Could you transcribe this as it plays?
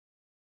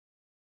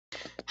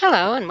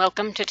Hello and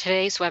welcome to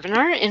today's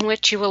webinar in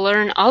which you will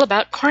learn all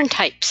about corn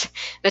types.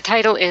 The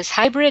title is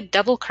Hybrid,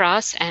 Double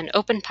Cross, and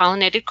Open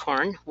Pollinated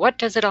Corn. What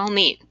does it all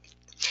mean?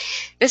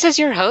 This is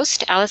your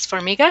host, Alice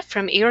Formiga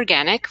from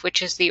eOrganic,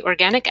 which is the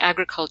organic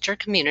agriculture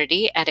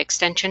community at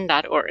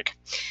extension.org.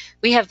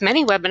 We have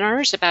many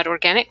webinars about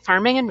organic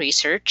farming and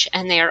research,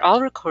 and they are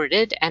all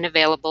recorded and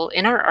available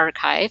in our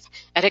archive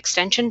at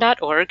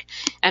extension.org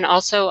and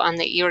also on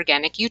the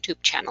eOrganic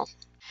YouTube channel.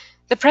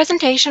 The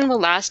presentation will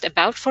last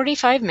about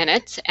 45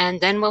 minutes, and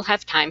then we'll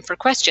have time for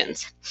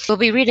questions. We'll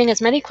be reading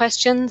as many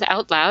questions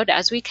out loud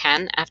as we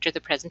can after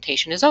the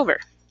presentation is over.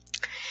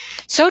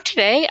 So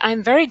today,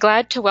 I'm very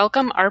glad to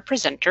welcome our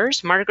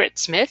presenters, Margaret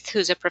Smith,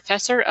 who's a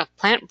professor of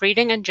plant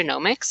breeding and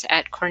genomics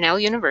at Cornell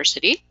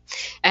University,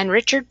 and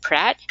Richard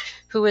Pratt,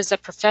 who is a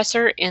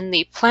professor in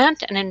the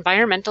Plant and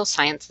Environmental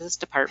Sciences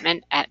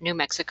Department at New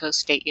Mexico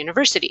State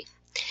University.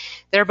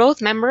 They're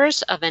both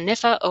members of a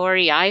NIFA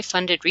OREI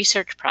funded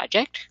research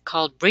project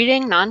called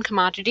Breeding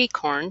Non-Commodity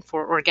Corn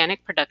for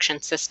Organic Production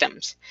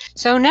Systems.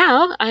 So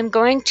now I'm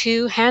going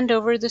to hand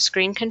over the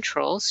screen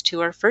controls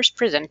to our first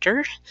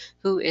presenter,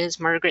 who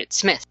is Margaret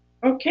Smith.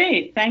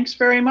 Okay, thanks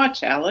very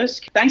much, Alice.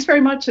 Thanks very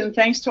much, and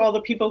thanks to all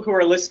the people who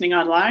are listening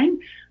online.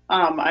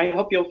 I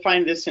hope you'll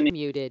find this an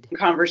muted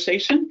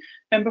conversation.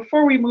 And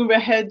before we move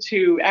ahead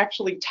to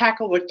actually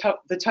tackle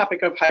the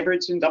topic of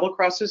hybrids and double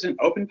crosses and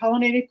open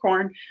pollinated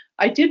corn,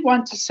 I did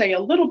want to say a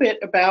little bit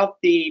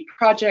about the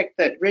project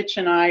that Rich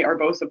and I are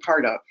both a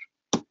part of.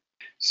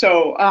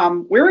 So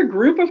we're a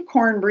group of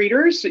corn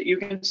breeders. You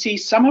can see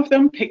some of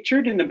them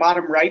pictured in the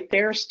bottom right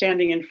there,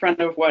 standing in front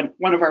of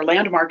one of our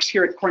landmarks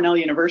here at Cornell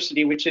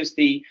University, which is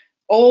the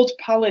old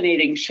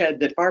pollinating shed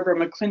that Barbara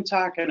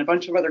McClintock and a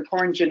bunch of other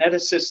corn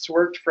geneticists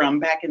worked from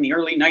back in the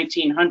early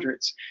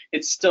 1900s.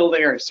 It's still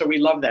there, so we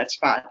love that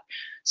spot.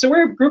 So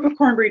we're a group of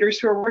corn breeders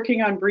who are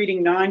working on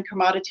breeding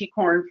non-commodity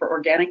corn for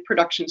organic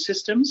production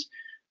systems.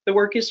 The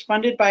work is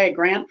funded by a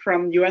grant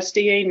from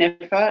USDA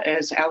NIFA,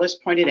 as Alice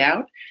pointed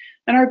out,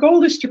 and our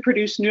goal is to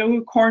produce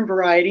new corn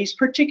varieties,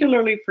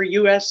 particularly for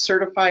US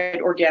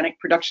certified organic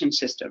production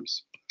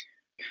systems.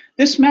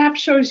 This map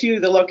shows you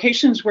the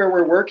locations where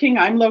we're working.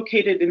 I'm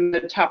located in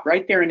the top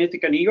right there in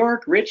Ithaca, New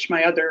York. Rich,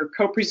 my other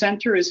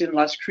co-presenter, is in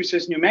Las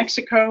Cruces, New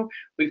Mexico.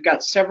 We've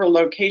got several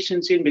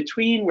locations in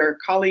between where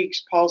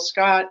colleagues Paul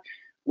Scott,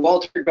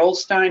 Walter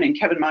Goldstein, and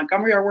Kevin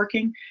Montgomery are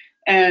working.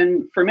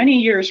 And for many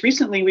years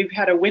recently, we've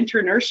had a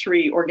winter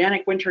nursery,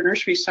 organic winter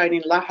nursery site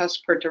in Lajas,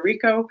 Puerto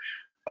Rico.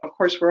 Of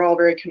course, we're all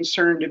very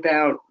concerned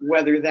about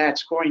whether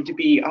that's going to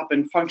be up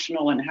and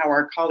functional and how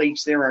our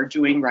colleagues there are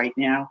doing right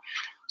now.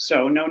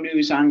 So no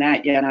news on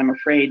that yet, I'm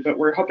afraid, but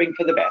we're hoping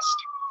for the best.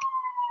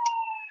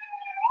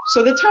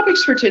 So the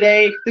topics for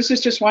today, this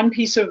is just one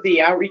piece of the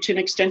outreach and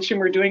extension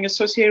we're doing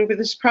associated with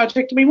this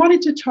project. We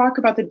wanted to talk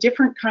about the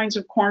different kinds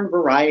of corn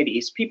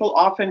varieties. People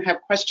often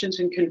have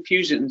questions and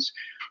confusions.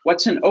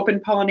 What's an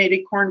open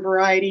pollinated corn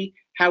variety?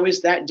 How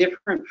is that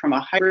different from a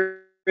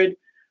hybrid?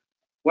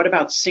 What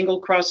about single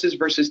crosses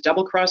versus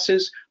double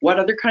crosses? What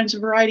other kinds of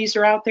varieties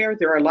are out there?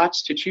 There are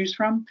lots to choose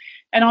from.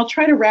 And I'll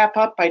try to wrap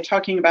up by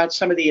talking about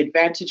some of the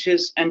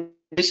advantages and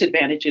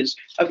disadvantages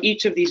of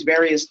each of these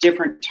various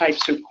different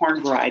types of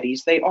corn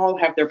varieties. They all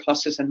have their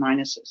pluses and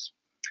minuses.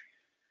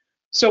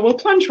 So we'll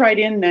plunge right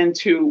in then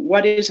to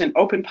what is an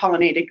open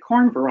pollinated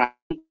corn variety.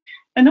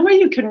 And the way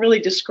you can really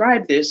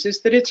describe this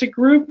is that it's a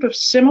group of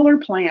similar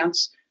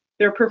plants.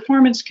 Their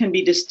performance can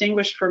be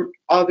distinguished from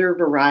other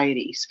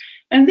varieties.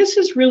 And this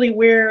is really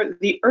where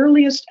the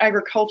earliest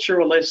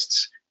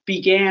agriculturalists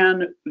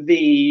began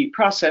the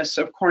process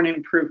of corn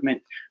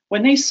improvement.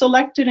 When they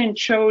selected and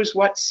chose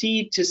what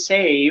seed to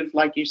save,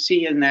 like you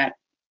see in that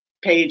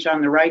page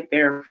on the right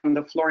there from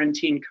the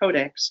Florentine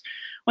Codex,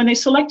 when they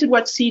selected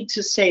what seed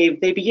to save,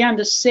 they began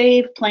to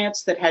save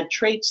plants that had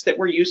traits that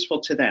were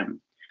useful to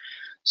them.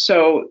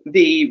 So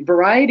the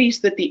varieties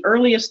that the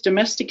earliest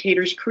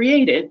domesticators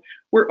created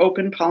were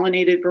open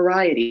pollinated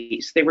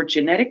varieties. They were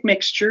genetic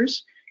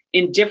mixtures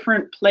in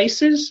different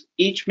places.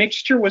 Each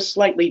mixture was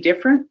slightly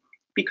different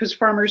because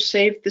farmers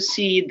saved the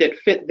seed that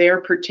fit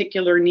their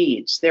particular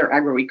needs, their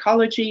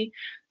agroecology,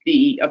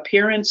 the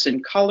appearance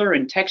and color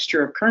and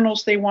texture of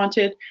kernels they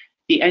wanted,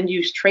 the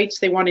end-use traits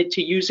they wanted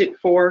to use it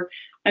for,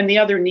 and the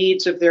other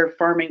needs of their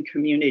farming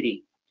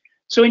community.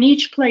 So in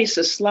each place,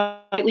 a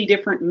slightly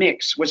different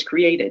mix was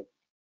created.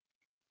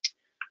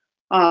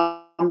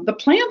 The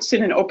plants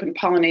in an open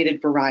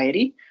pollinated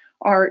variety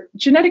are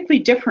genetically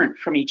different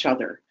from each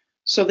other.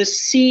 So the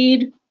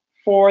seed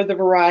for the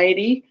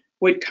variety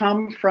would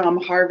come from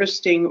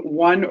harvesting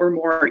one or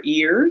more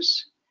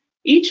ears.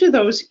 Each of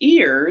those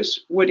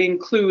ears would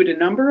include a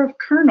number of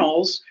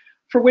kernels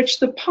for which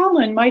the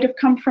pollen might have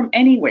come from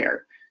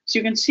anywhere. So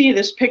you can see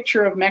this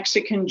picture of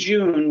Mexican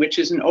June, which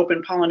is an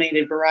open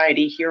pollinated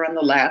variety here on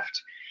the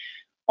left.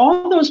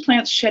 All those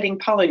plants shedding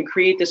pollen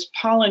create this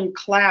pollen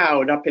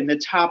cloud up in the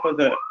top of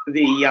the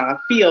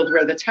field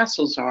where the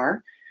tassels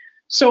are.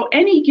 So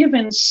any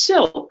given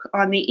silk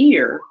on the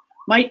ear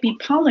might be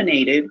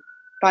pollinated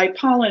by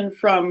pollen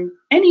from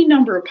any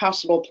number of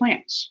possible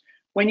plants.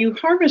 When you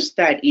harvest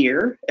that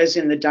ear, as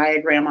in the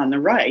diagram on the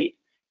right,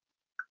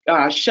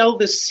 shell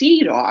the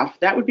seed off,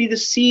 that would be the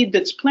seed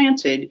that's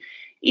planted.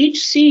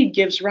 Each seed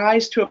gives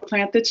rise to a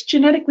plant that's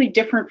genetically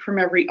different from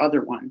every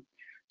other one.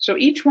 So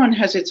each one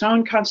has its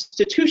own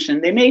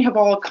constitution. They may have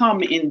all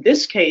come, in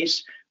this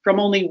case, from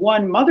only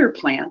one mother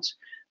plant,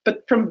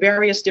 but from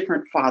various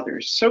different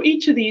fathers. So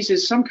each of these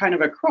is some kind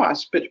of a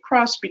cross, but a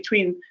cross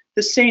between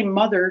the same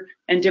mother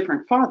and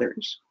different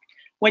fathers.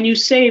 When you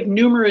save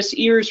numerous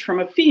ears from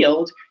a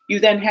field, you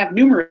then have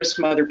numerous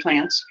mother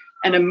plants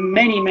and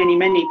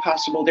many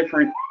possible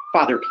different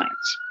father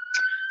plants.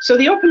 So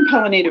the open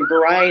pollinated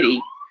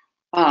variety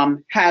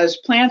has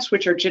plants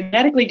which are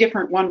genetically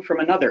different one from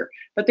another,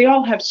 but they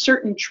all have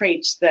certain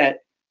traits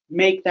that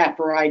make that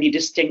variety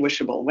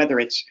distinguishable, whether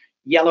it's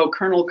yellow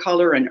kernel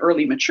color and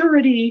early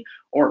maturity,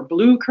 or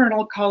blue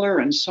kernel color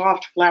and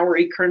soft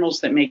flowery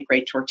kernels that make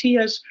great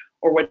tortillas,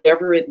 or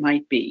whatever it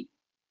might be.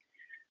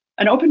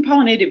 An open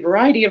pollinated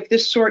variety of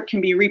this sort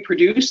can be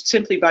reproduced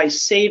simply by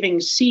saving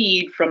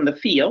seed from the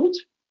field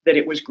that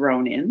it was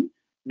grown in.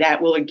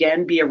 That will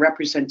again be a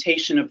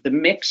representation of the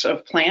mix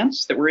of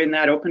plants that were in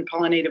that open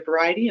pollinated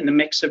variety and the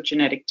mix of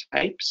genetic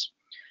types.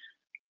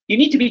 You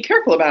need to be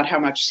careful about how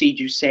much seed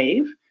you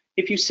save.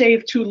 If you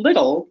save too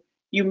little,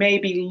 you may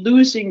be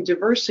losing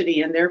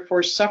diversity and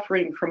therefore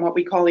suffering from what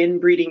we call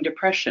inbreeding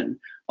depression,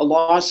 a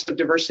loss of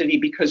diversity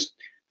because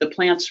the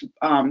plants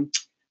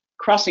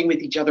crossing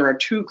with each other are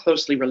too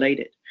closely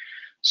related.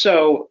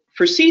 So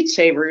for seed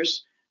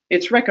savers,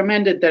 it's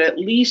recommended that at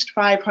least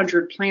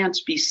 500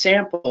 plants be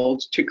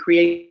sampled to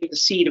create the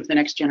seed of the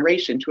next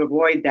generation to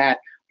avoid that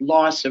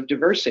loss of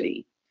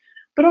diversity.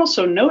 But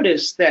also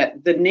notice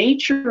that the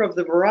nature of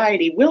the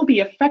variety will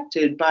be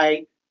affected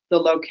by the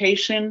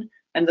location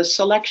and the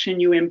selection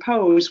you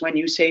impose when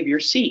you save your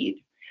seed.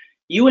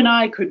 You and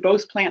I could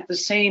both plant the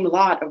same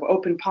lot of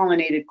open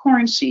pollinated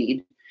corn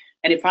seed,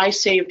 and if I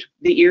saved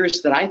the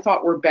ears that I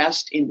thought were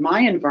best in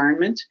my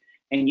environment,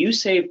 and you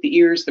saved the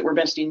ears that were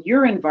best in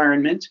your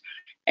environment,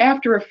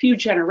 after a few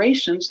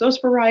generations, those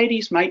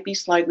varieties might be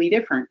slightly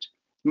different.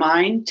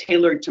 Mine,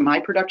 tailored to my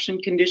production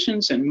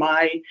conditions and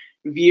my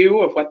view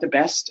of what the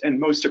best and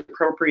most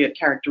appropriate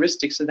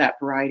characteristics of that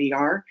variety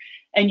are,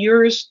 and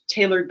yours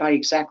tailored by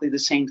exactly the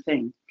same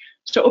thing.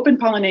 So open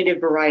pollinated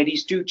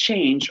varieties do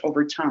change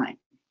over time.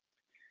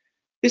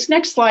 This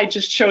next slide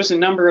just shows a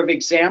number of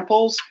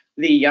examples.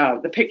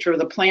 The picture of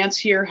the plants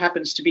here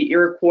happens to be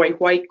Iroquois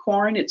white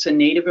corn. It's a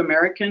Native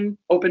American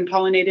open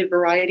pollinated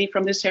variety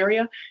from this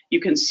area.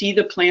 You can see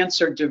the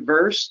plants are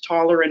diverse,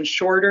 taller and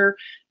shorter,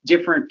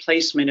 different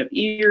placement of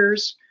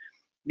ears.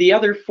 The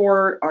other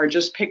four are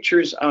just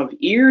pictures of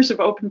ears of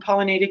open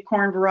pollinated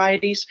corn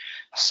varieties.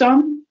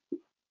 Some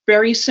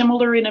very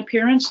similar in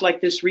appearance,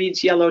 like this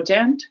Reed's Yellow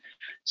Dent.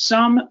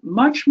 Some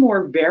much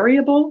more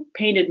variable.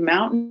 Painted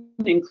Mountain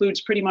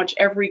includes pretty much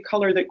every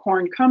color that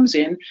corn comes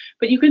in,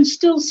 but you can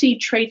still see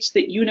traits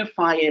that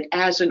unify it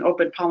as an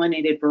open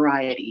pollinated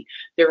variety.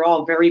 They're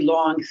all very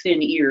long,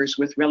 thin ears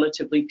with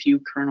relatively few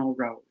kernel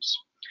rows.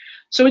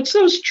 So it's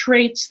those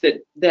traits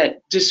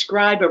that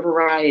describe a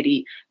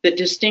variety that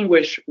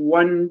distinguish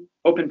one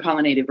open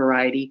pollinated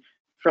variety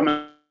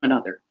from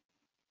another.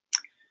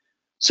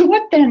 So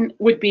what then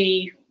would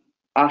be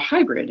a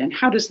hybrid, and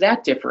how does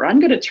that differ?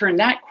 I'm going to turn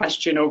that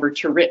question over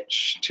to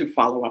Rich to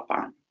follow up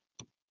on.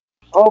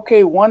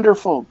 Okay,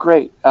 wonderful,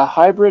 great. A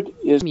hybrid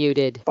is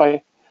muted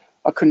by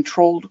a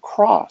controlled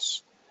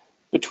cross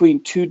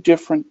between two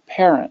different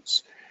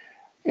parents,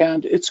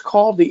 and it's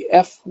called the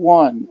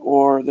F1,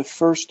 or the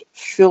first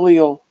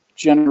filial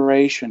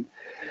generation.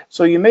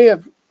 So you may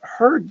have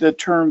heard the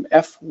term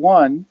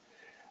F1,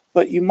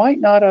 but you might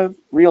not have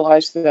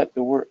realized that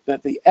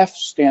the F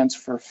stands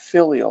for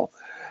filial.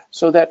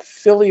 So that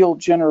filial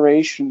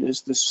generation is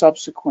the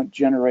subsequent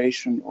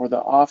generation, or the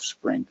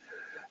offspring.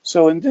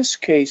 So in this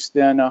case,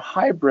 then, a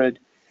hybrid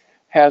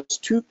has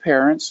two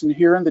parents, and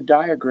here in the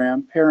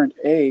diagram, parent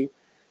A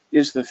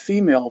is the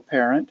female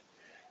parent,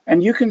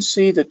 and you can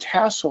see the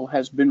tassel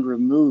has been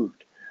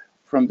removed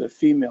from the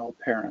female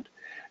parent.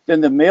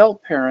 Then the male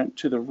parent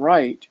to the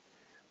right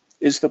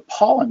is the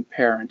pollen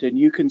parent, and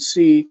you can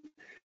see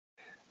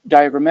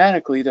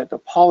diagrammatically that the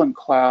pollen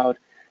cloud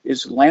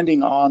is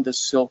landing on the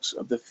silks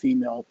of the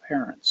female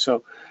parent.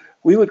 So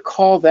we would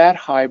call that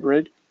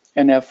hybrid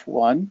an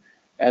F1,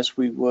 as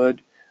we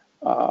would,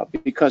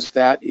 because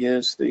that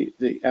is the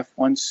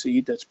F1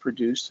 seed that's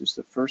produced as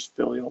the first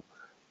filial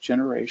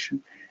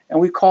generation.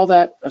 And we call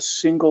that a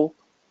single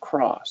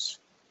cross.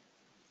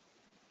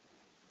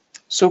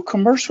 So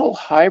commercial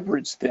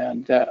hybrids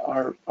then that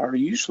are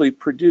usually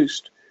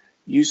produced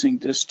using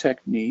this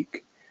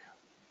technique,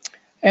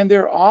 and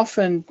they're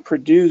often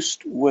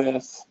produced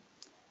with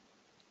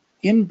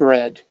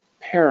inbred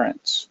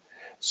parents.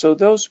 So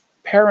those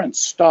parent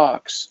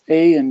stocks,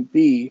 A and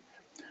B,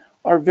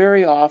 are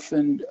very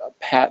often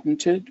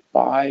patented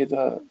by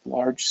the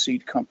large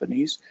seed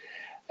companies,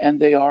 and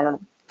they are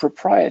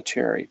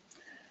proprietary.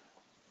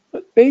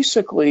 But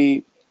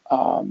basically,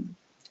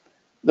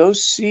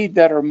 those seed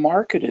that are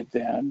marketed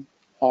then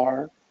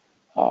are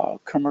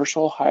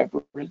commercial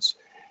hybrids,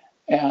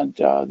 And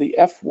the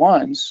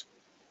F1s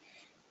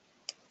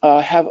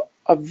have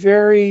a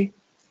very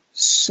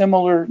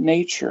similar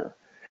nature.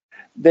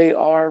 They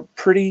are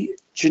pretty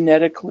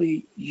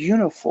genetically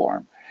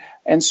uniform.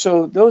 And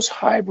so those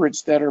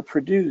hybrids that are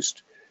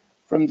produced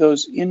from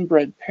those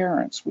inbred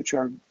parents, which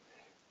are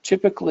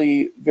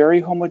typically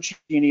very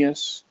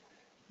homogeneous,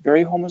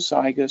 very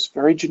homozygous,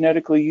 very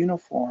genetically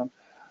uniform,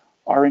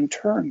 are in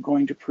turn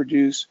going to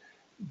produce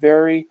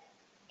very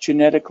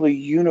genetically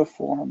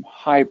uniform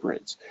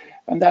hybrids.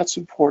 And that's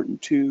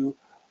important to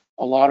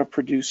a lot of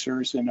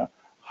producers in a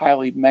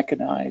highly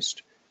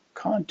mechanized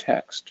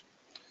context.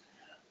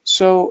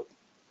 So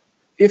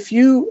if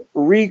you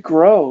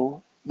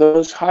regrow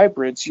those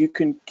hybrids, you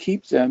can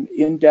keep them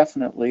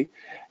indefinitely,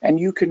 and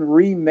you can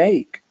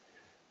remake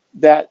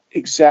that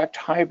exact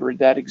hybrid,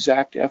 that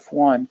exact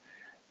F1,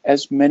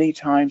 as many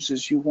times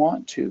as you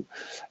want to.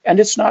 And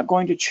it's not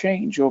going to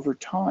change over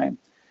time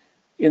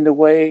in the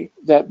way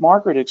that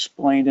Margaret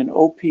explained. An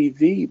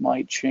OPV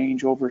might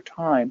change over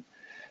time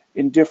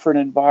in different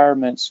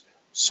environments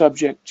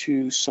subject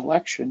to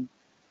selection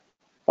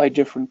by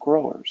different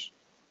growers.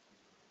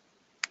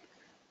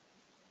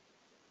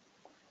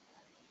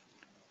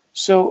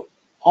 So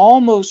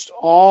almost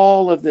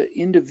all of the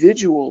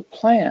individual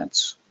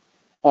plants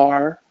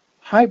are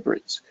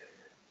hybrids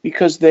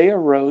because they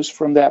arose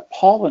from that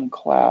pollen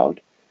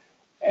cloud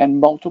and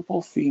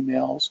multiple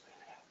females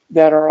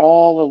that are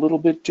all a little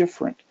bit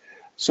different.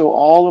 So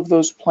all of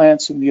those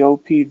plants in the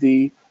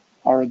OPV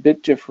are a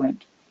bit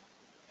different,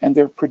 and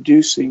they're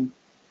producing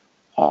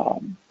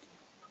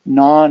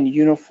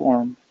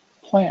non-uniform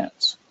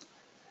plants.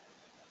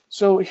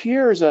 So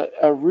here's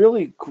a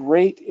really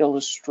great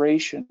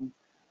illustration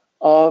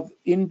of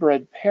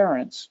inbred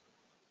parents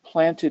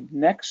planted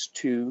next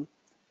to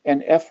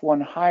an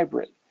F1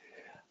 hybrid.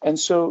 And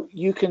so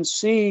you can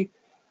see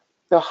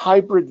the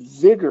hybrid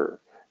vigor,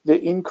 the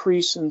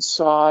increase in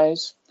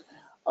size,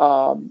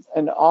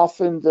 and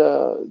often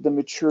the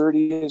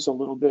maturity is a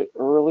little bit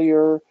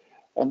earlier,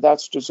 and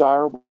that's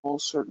desirable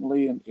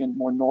certainly in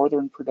more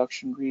northern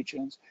production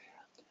regions.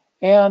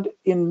 And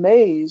in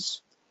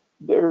maize,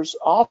 there's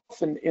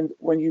often,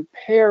 when you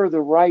pair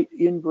the right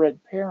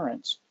inbred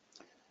parents,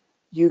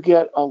 you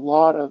get a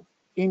lot of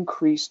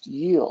increased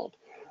yield.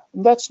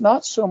 And that's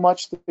not so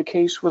much the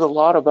case with a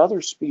lot of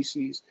other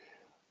species,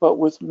 but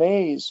with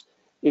maize,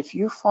 if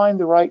you find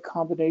the right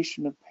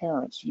combination of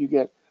parents, you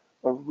get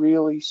a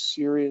really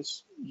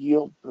serious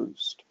yield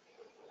boost.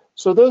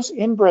 So those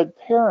inbred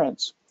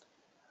parents,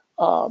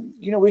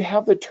 we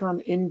have the term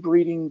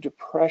inbreeding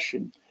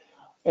depression.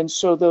 And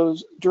so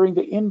those, during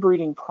the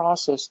inbreeding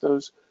process,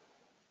 those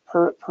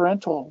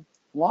parental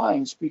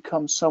lines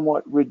become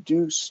somewhat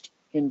reduced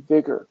in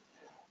vigor.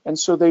 And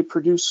so they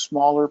produce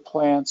smaller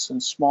plants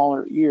and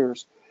smaller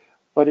ears,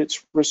 but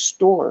it's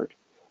restored.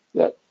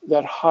 That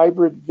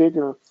hybrid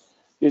vigor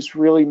is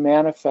really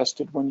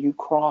manifested when you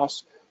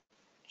cross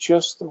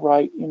just the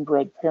right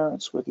inbred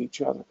parents with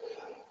each other.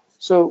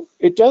 So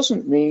it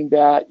doesn't mean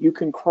that you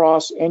can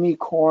cross any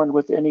corn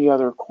with any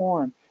other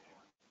corn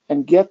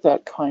and get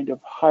that kind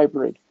of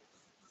hybrid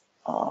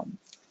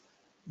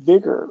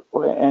vigor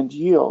and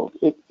yield.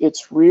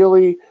 It's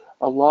really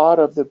a lot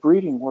of the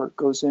breeding work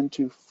goes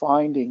into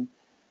finding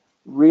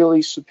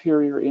really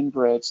superior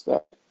inbreds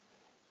that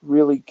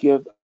really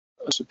give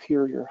a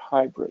superior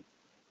hybrid.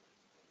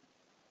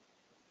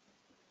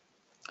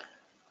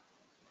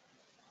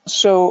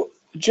 So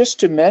just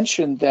to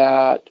mention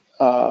that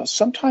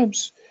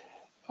sometimes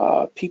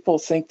people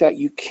think that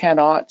you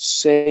cannot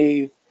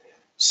save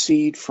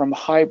seed from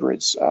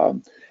hybrids.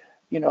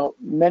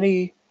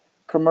 Many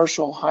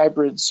commercial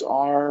hybrids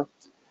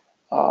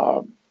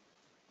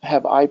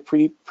have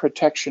IP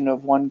protection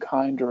of one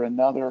kind or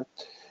another,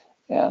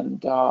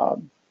 and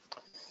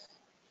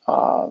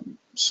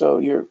so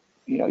you're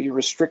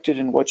restricted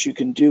in what you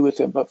can do with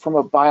them. But from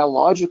a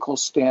biological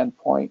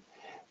standpoint,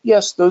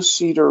 yes, those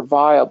seed are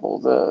viable.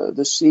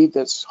 The seed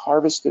that's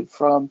harvested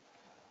from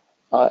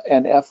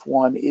an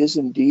F1 is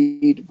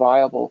indeed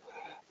viable.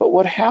 But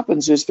what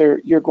happens is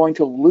you're going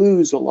to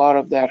lose a lot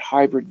of that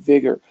hybrid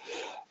vigor.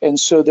 And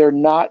so they're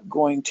not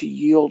going to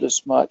yield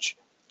as much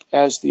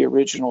as the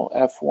original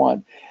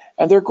F1.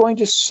 And they're going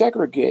to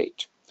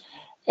segregate.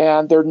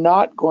 And they're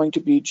not going to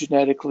be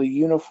genetically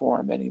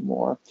uniform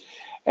anymore.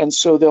 And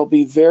so there'll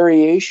be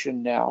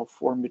variation now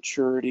for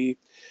maturity,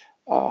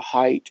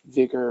 height,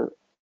 vigor,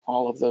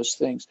 all of those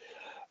things.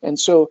 And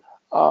so,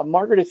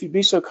 Margaret, if you'd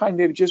be so kind,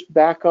 maybe just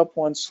back up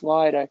one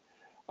slide.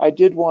 I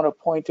did want to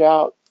point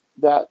out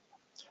that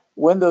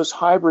when those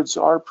hybrids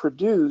are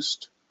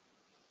produced,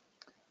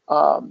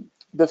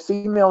 the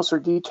females are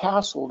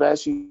detasseled,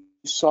 as you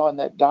saw in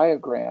that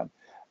diagram.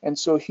 And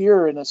so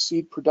here in a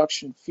seed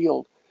production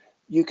field,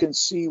 you can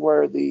see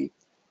where the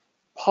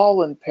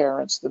pollen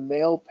parents, the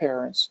male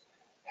parents,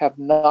 have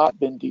not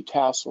been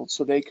detasseled,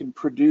 so they can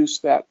produce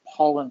that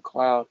pollen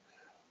cloud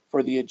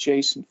for the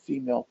adjacent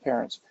female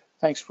parents.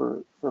 Thanks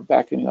for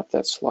backing up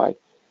that slide.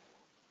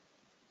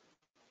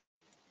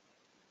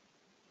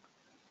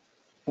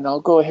 And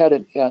I'll go ahead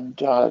and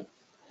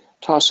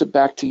toss it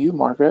back to you,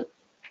 Margaret.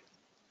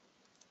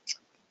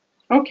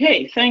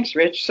 Okay, thanks,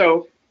 Rich.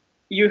 So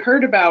you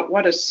heard about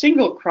what a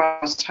single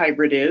cross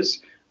hybrid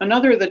is.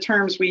 Another of the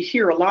terms we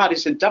hear a lot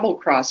is a double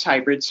cross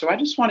hybrid. So I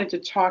just wanted to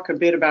talk a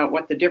bit about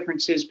what the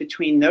difference is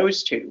between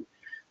those two.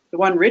 The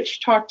one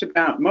Rich talked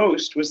about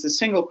most was the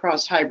single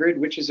cross hybrid,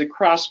 which is a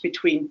cross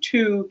between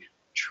two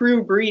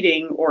true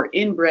breeding or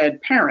inbred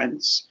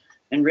parents.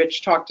 And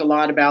Rich talked a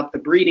lot about the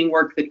breeding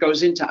work that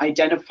goes into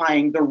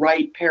identifying the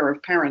right pair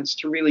of parents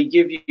to really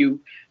give you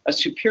a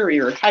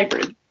superior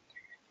hybrid.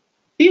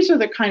 These are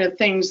the kind of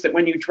things that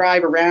when you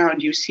drive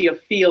around, you see a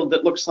field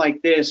that looks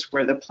like this,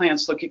 where the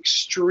plants look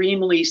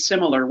extremely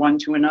similar one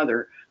to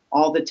another.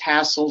 All the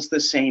tassels the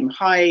same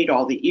height,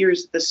 all the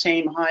ears the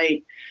same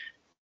height.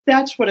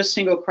 That's what a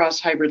single cross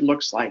hybrid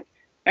looks like.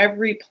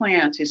 Every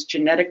plant is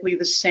genetically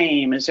the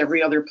same as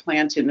every other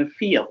plant in the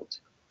field.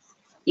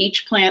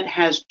 Each plant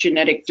has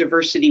genetic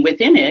diversity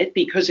within it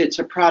because it's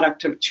a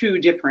product of two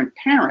different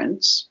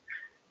parents.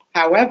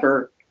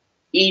 However,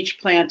 each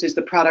plant is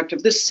the product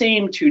of the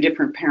same two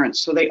different parents,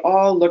 so they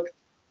all look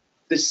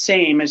the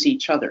same as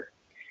each other.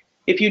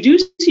 If you do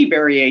see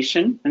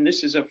variation, and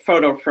this is a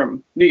photo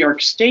from New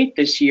York State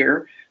this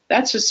year,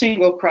 that's a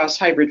single cross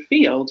hybrid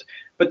field,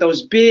 but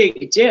those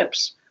big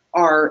dips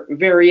are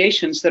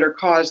variations that are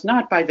caused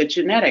not by the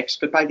genetics,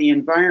 but by the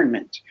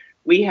environment.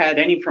 We had,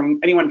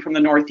 anyone from the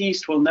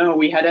Northeast will know,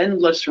 we had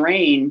endless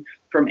rain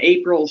from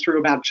April through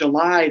about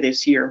July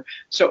this year.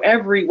 So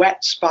every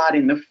wet spot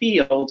in the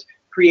field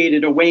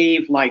created a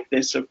wave like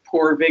this of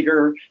poor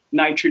vigor,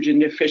 nitrogen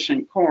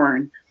deficient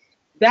corn.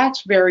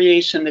 That's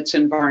variation that's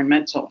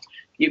environmental.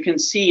 You can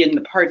see in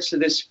the parts of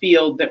this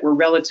field that were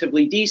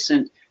relatively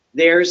decent,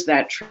 there's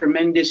that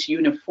tremendous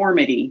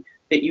uniformity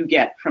that you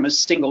get from a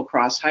single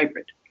cross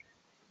hybrid.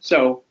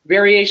 So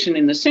variation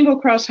in the single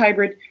cross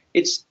hybrid,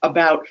 it's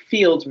about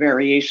field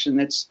variation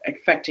that's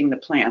affecting the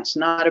plants,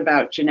 not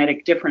about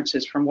genetic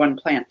differences from one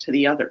plant to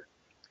the other.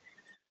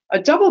 A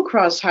double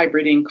cross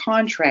hybrid, in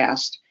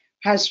contrast,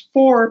 has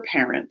four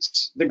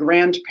parents, the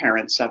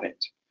grandparents of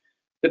it.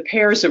 The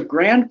pairs of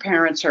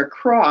grandparents are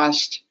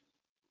crossed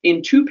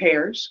in two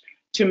pairs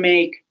to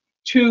make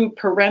two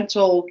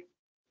parental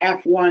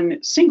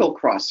F1 single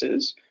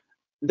crosses.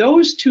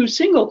 Those two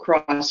single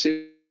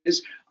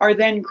crosses are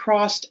then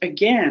crossed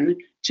again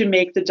to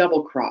make the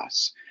double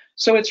cross.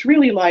 So it's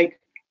really like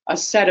a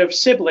set of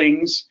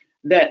siblings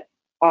that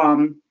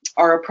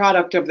are a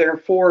product of their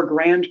four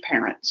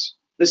grandparents.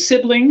 The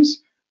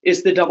siblings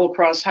is the double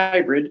cross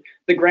hybrid.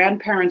 The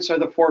grandparents are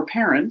the four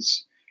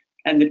parents,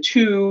 and the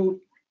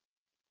two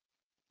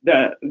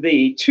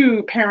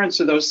parents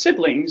of those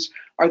siblings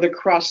are the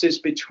crosses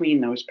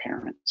between those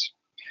parents.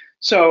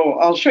 So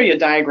I'll show you a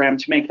diagram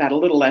to make that a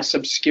little less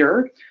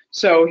obscure.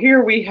 So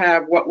here we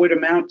have what would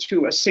amount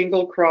to a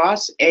single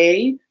cross,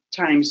 A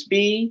times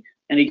B,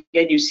 and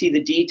again you see the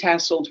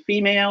D-tasseled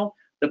female,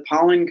 the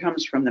pollen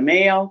comes from the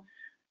male.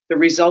 The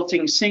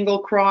resulting single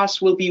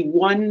cross will be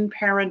one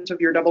parent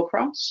of your double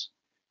cross.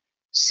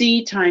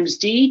 C times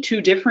D,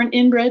 two different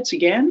inbreds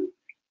again,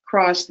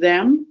 cross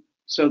them.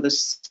 So the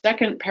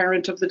second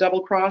parent of the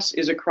double cross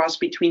is a cross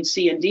between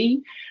C and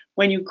D.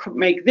 When you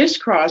make this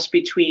cross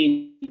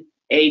between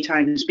A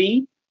times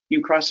B, you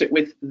cross it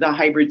with the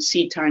hybrid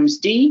C times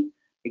D.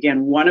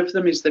 Again, one of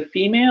them is the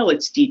female,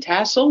 it's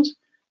detasseled.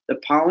 The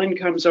pollen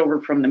comes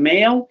over from the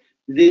male.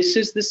 This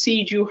is the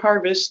seed you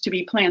harvest to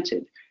be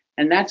planted,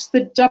 and that's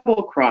the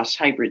double cross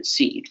hybrid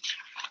seed.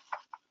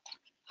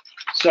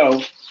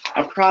 So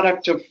a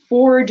product of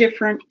four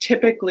different,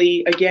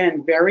 typically,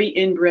 again, very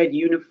inbred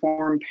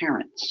uniform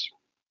parents.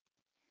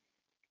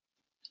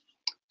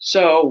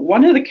 So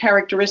one of the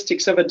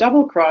characteristics of a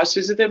double cross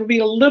is that it'll be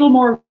a little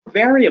more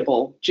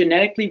variable,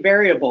 genetically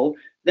variable,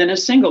 than a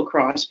single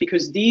cross,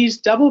 because these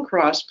double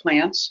cross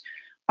plants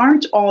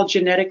aren't all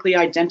genetically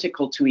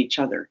identical to each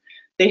other.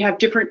 They have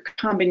different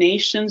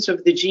combinations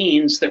of the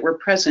genes that were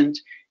present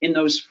in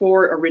those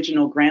four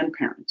original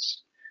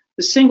grandparents.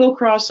 The single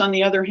cross, on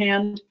the other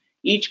hand,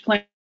 each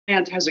plant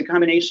has a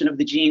combination of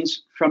the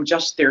genes from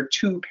just their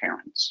two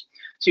parents.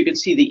 So you can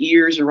see the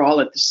ears are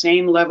all at the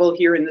same level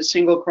here in the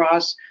single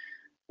cross.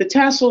 The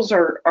tassels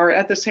are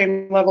at the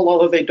same level,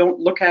 although they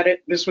don't look at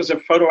it. This was a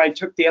photo I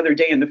took the other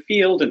day in the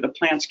field, and the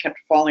plants kept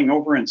falling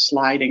over and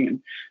sliding,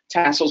 and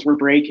tassels were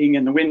breaking,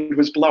 and the wind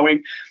was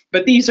blowing.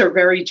 But these are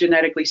very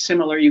genetically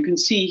similar. You can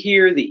see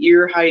here the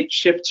ear height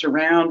shifts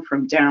around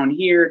from down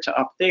here to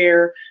up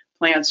there.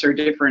 Plants are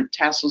different,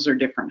 tassels are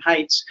different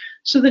heights.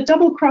 So the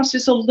double cross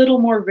is a little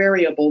more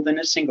variable than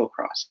a single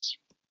cross.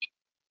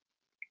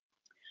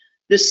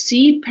 The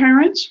seed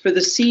parents for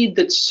the seed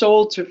that's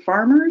sold to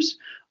farmers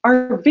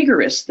are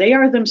vigorous. They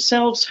are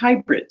themselves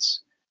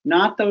hybrids,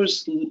 not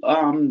those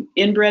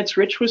inbreds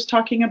Rich was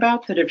talking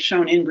about that have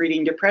shown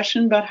inbreeding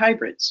depression, but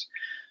hybrids.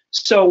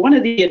 So one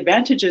of the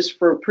advantages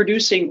for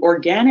producing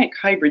organic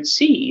hybrid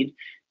seed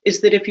is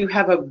that if you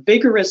have a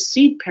vigorous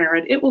seed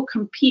parent, it will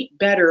compete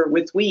better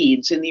with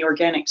weeds in the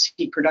organic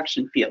seed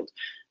production field.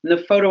 And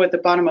the photo at the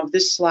bottom of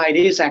this slide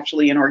is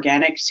actually an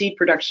organic seed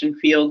production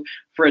field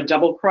for a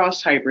double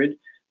cross hybrid.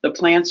 The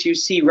plants you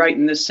see right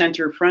in the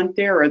center front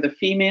there are the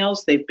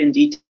females. They've been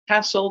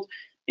detasseled.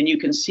 And you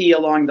can see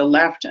along the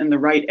left and the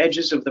right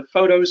edges of the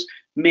photos,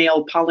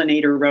 male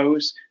pollinator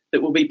rows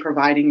that will be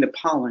providing the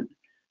pollen.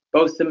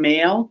 Both the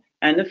male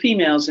and the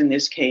females in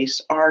this case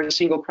are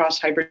single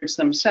cross hybrids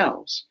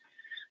themselves.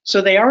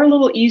 So they are a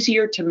little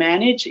easier to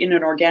manage in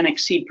an organic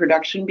seed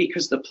production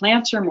because the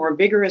plants are more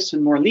vigorous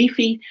and more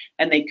leafy,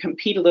 and they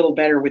compete a little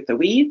better with the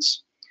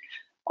weeds.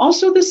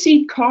 Also, the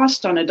seed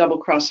cost on a double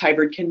cross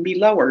hybrid can be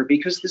lower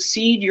because the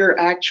seed you're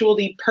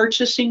actually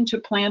purchasing to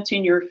plant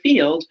in your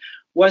field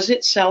was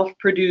itself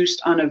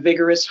produced on a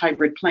vigorous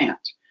hybrid plant.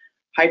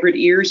 Hybrid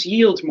ears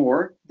yield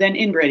more than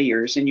inbred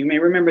ears, and you may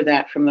remember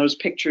that from those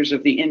pictures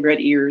of the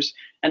inbred ears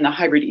and the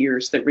hybrid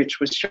ears that Rich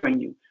was showing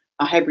you.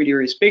 A hybrid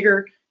ear is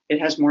bigger, it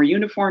has more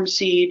uniform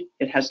seed,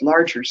 it has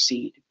larger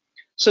seed.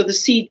 So the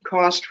seed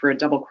cost for a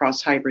double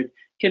cross hybrid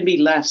can be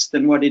less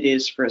than what it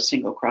is for a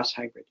single cross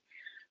hybrid.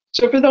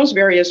 So for those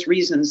various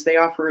reasons, they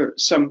offer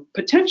some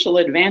potential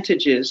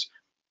advantages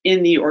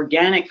in the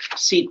organic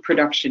seed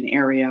production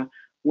area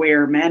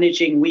where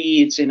managing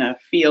weeds in a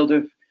field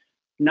of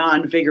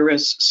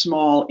non-vigorous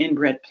small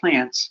inbred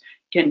plants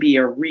can be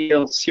a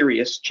real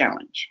serious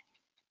challenge.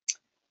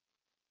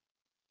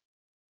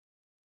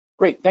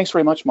 Great, thanks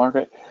very much,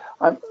 Margaret.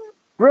 I'm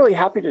really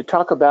happy to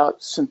talk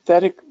about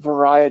synthetic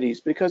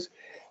varieties because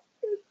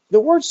the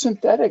word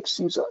synthetic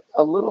seems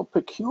a little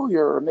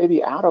peculiar or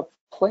maybe out of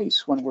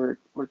place when we're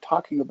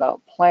talking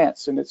about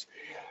plants, and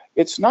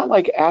it's not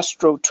like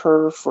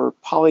astroturf or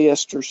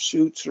polyester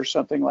suits or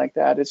something like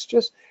that. It's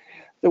just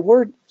the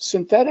word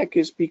synthetic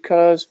is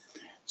because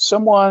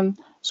someone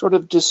sort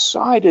of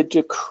decided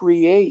to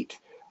create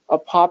a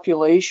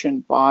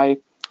population by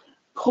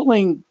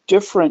pulling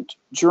different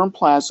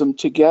germplasm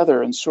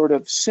together and sort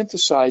of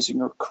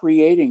synthesizing or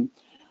creating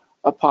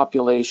a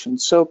population.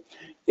 So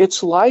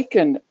it's like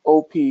an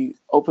open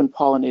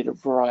pollinated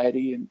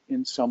variety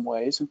in some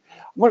ways. And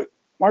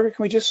Margaret,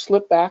 can we just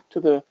slip back to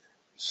the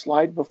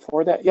slide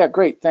before that? Yeah,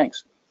 great,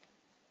 thanks.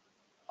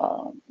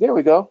 There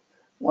we go,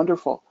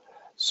 wonderful.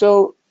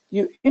 So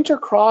you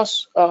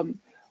intercross,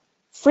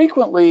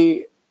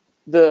 frequently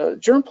the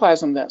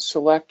germplasm that's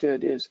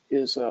selected is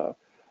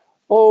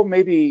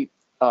maybe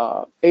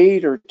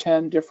 8 or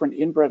 10 different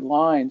inbred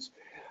lines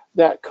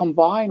that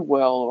combine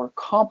well or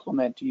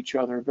complement each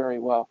other very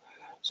well.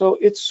 So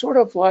it's sort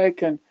of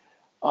like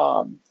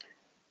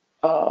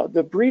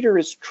the breeder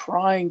is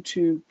trying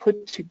to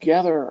put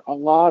together a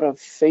lot of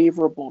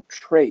favorable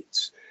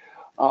traits.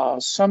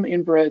 Some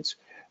inbreds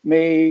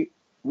may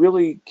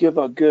really give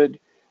a good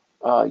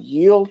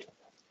yield,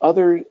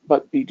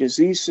 but be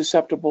disease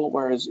susceptible,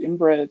 whereas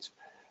inbreds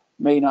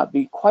may not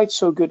be quite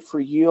so good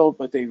for yield,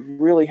 but they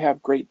really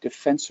have great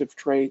defensive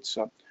traits,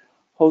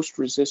 host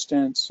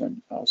resistance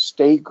and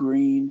stay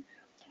green.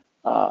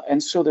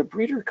 And so the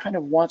breeder kind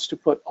of wants to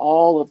put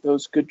all of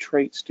those good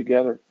traits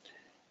together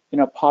in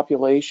a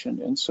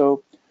population. And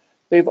so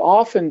they've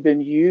often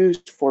been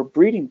used for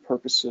breeding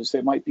purposes.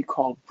 They might be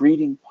called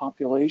breeding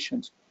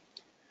populations.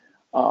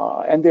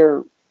 And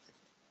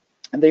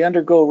they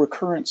undergo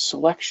recurrent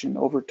selection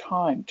over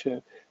time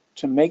to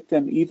make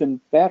them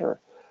even better.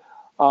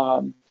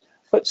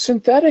 But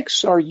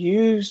synthetics are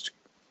used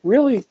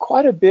really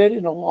quite a bit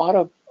in a lot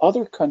of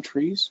other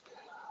countries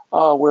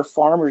where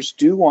farmers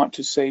do want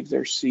to save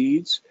their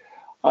seeds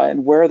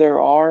and where there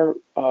are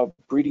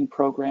breeding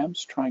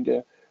programs trying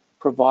to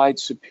provide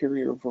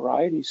superior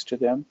varieties to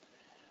them.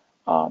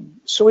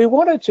 So we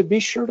wanted to be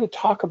sure to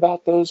talk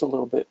about those a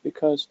little bit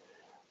because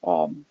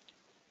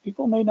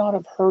people may not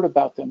have heard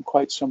about them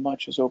quite so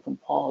much as open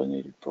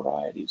pollinated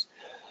varieties.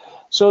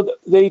 So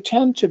they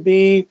tend to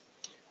be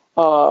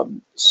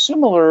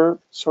similar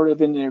sort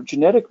of in their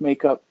genetic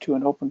makeup to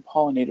an open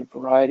pollinated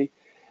variety,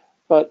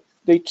 but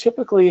they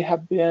typically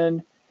have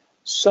been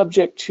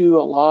subject to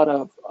a lot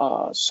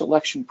of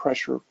selection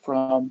pressure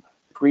from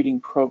breeding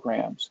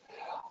programs.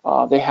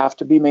 They have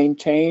to be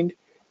maintained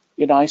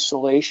in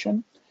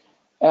isolation,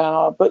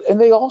 and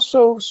they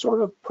also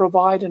sort of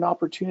provide an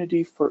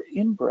opportunity for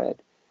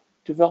inbred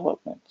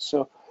development.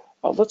 So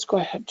let's go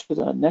ahead to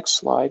the next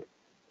slide.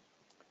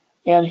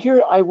 And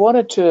here I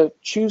wanted to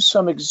choose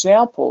some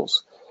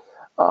examples.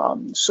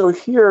 So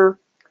here,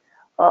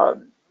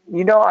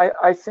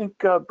 I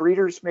think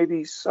breeders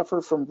maybe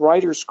suffer from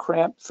writer's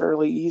cramp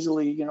fairly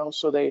easily,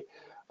 so they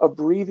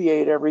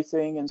abbreviate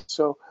everything. And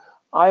so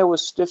Iowa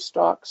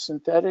stiffstock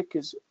synthetic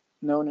is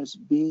known as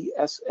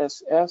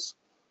BSSS.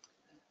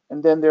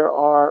 And then there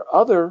are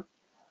other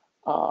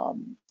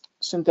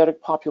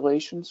synthetic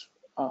populations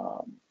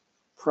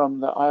from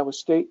the Iowa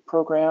State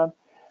program,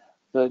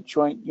 the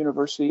Joint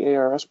University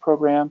ARS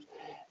programs.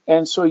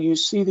 And so you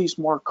see these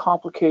more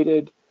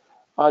complicated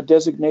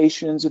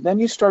designations, and then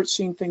you start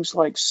seeing things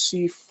like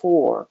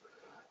C4,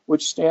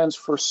 which stands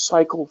for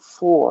cycle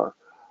 4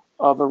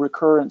 of a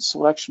recurrent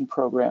selection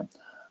program.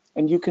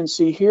 And you can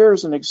see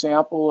here's an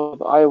example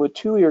of Iowa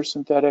 2-ear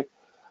synthetic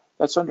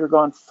that's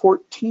undergone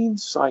 14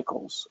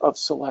 cycles of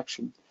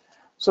selection.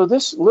 So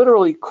this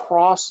literally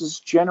crosses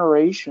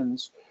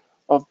generations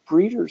of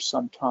breeders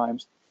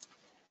sometimes.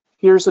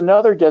 Here's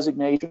another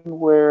designation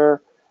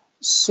where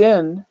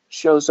SYN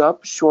shows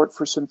up, short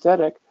for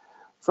synthetic,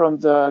 from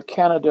the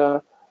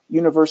Canada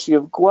University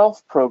of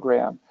Guelph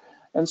program.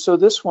 And so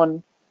this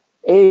one,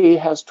 A,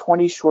 has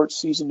 20 short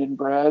season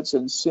inbreds,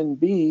 and Syn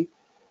B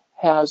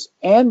has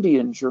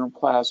Andean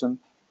germplasm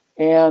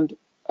and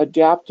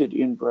adapted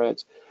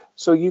inbreds.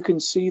 So you can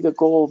see the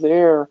goal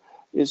there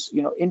is,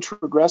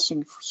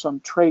 introgressing some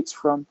traits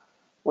from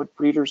what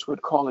breeders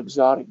would call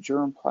exotic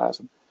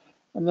germplasm.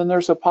 And then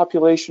there's a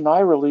population I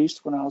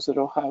released when I was at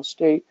Ohio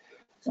State,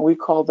 and we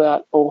call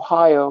that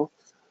Ohio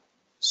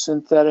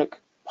synthetic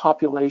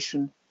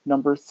population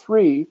number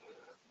 3.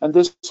 And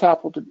this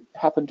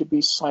happened to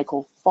be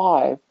cycle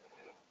 5,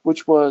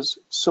 which was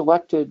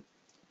selected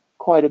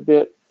quite a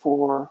bit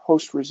for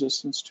host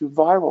resistance to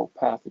viral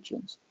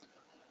pathogens.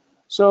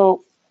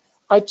 So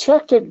I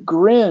checked at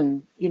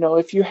GRIN,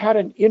 if you had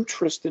an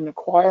interest in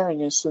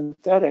acquiring a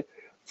synthetic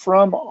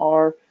from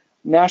our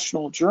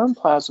national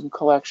germplasm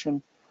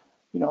collection,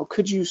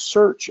 could you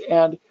search?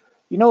 And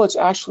it's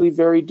actually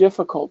very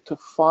difficult to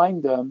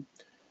find them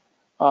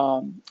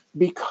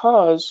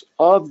because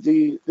of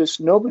this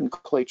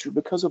nomenclature,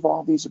 because of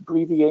all these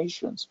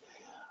abbreviations.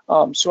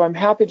 So I'm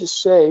happy to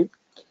say,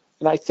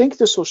 and I think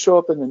this will show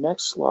up in the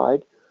next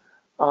slide,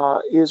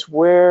 is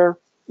where,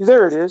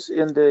 there it is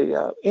in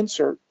the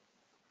insert,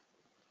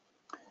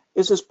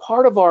 is as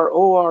part of our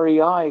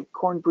OREI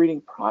corn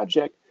breeding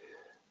project,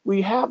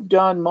 we have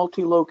done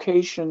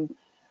multi-location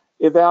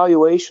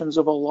evaluations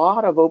of a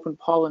lot of open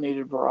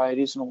pollinated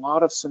varieties and a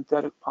lot of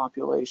synthetic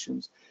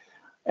populations.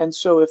 And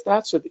so if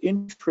that's of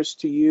interest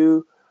to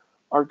you,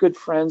 our good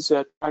friends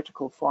at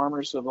Practical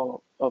Farmers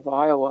of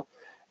Iowa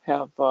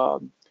have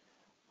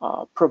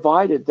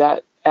provided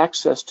that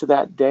access to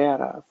that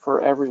data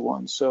for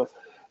everyone. So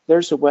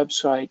there's a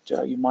website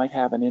you might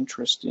have an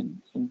interest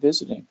in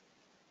visiting.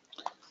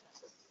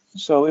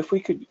 So if we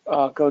could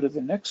go to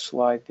the next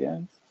slide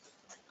then.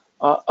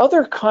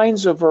 Other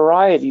kinds of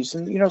varieties,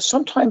 and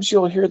sometimes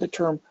you'll hear the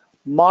term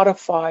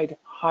modified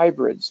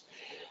hybrids,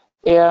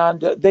 and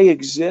they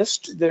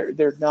exist.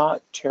 They're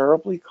not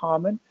terribly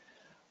common,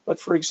 but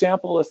for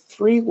example, a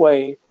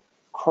 3-way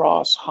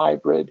cross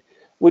hybrid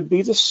would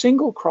be the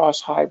single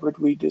cross hybrid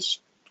we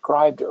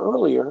described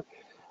earlier.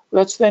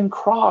 That's then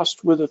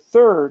crossed with a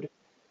 3rd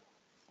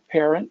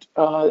parent,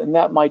 and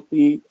that might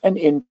be an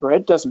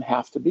inbred. Doesn't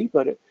have to be,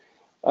 but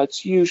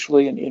it's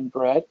usually an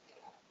inbred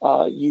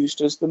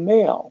used as the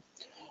male.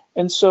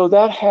 And so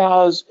that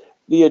has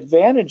the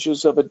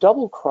advantages of a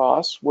double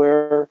cross,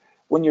 where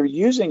when you're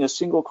using a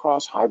single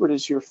cross hybrid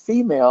as your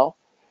female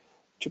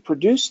to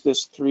produce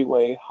this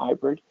 3-way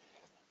hybrid,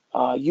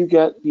 you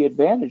get the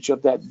advantage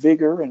of that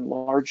bigger and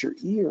larger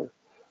ear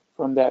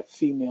from that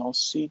female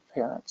seed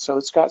parent. So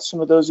it's got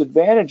some of those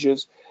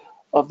advantages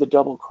of the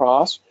double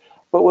cross,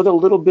 but with a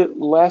little bit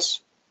less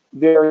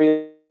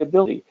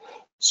variability.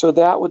 So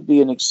that would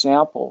be an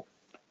example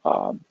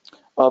of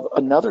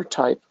another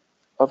type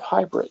of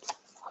hybrid.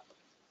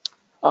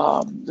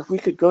 If we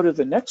could go to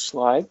the next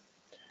slide,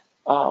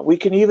 we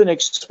can even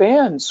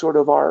expand sort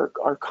of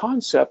our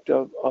concept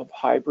of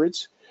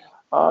hybrids,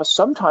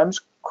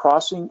 sometimes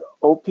crossing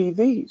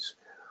OPVs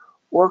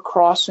or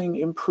crossing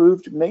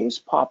improved maize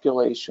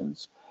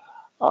populations.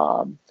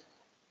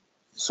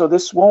 So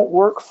this won't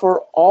work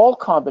for all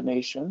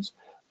combinations,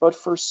 but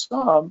for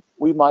some,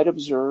 we might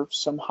observe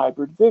some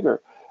hybrid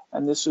vigor.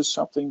 And this is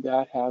something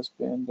that has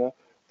been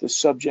the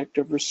subject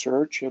of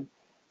research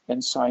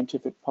and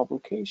scientific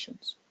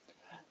publications.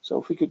 So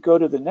if we could go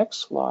to the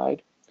next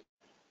slide,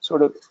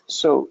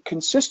 so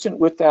consistent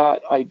with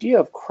that idea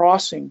of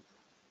crossing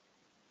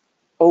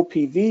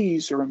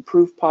OPVs or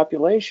improved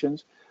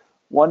populations,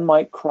 one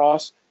might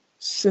cross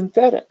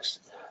synthetics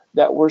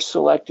that were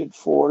selected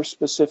for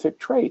specific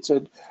traits.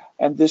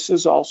 And this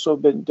has also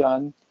been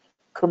done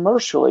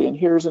commercially. And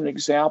here's an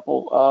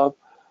example of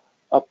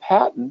a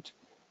patent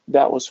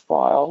that was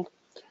filed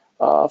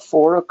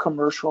for a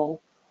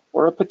commercial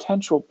or a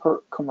potential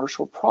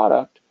commercial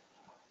product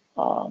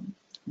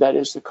that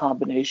is the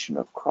combination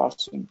of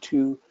crossing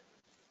 2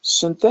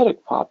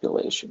 synthetic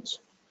populations.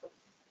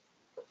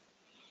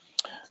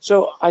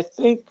 So I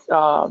think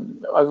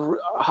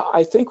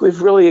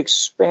we've really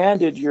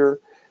expanded your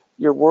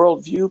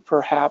worldview,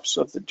 perhaps,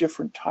 of the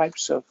different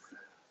types of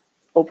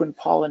open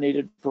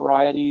pollinated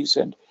varieties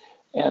and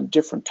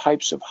different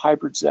types of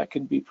hybrids that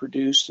can be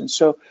produced. And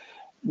so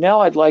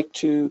now I'd like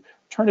to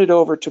turn it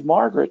over to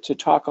Margaret to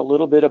talk a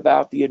little bit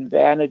about the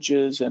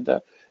advantages and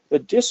the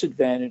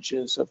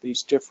disadvantages of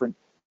these different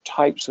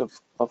types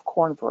of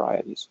corn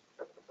varieties.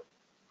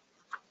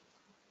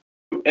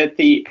 At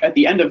the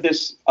end of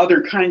this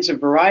other kinds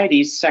of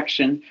varieties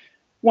section,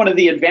 one of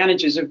the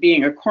advantages of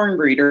being a corn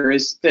breeder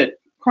is that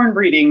corn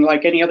breeding,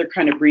 like any other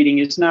kind of breeding,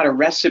 is not a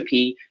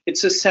recipe,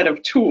 it's a set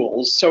of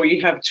tools. So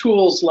you have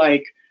tools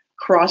like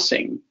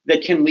crossing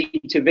that can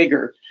lead to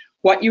vigor.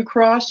 What you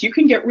cross, you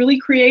can get really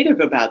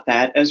creative about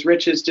that, as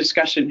Rich's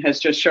discussion has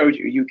just showed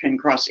you. You can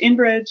cross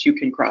inbreds, you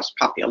can cross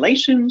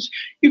populations,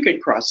 you can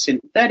cross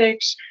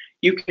synthetics,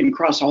 you can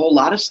cross a whole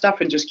lot of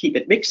stuff and just keep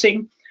it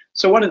mixing.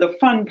 So one of the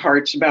fun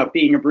parts about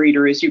being a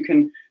breeder is you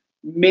can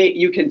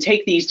you can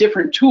take these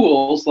different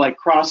tools like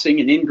crossing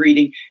and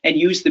inbreeding and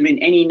use them in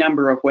any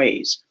number of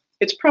ways.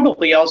 It's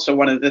probably also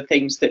one of the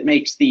things that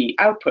makes the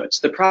outputs,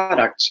 the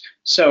products,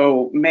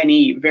 so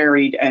many,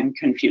 varied, and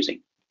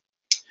confusing.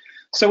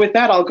 So with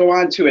that, I'll go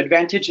on to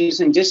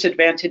advantages and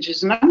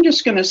disadvantages, and I'm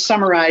just going to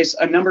summarize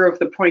a number of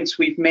the points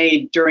we've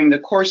made during the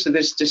course of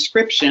this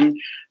description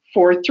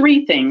for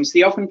three things: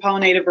 the open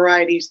pollinated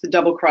varieties, the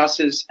double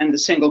crosses, and the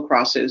single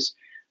crosses.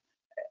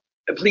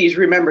 Please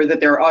remember that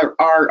there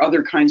are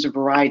other kinds of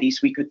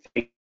varieties we could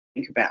think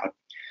about.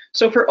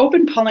 So for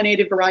open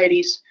pollinated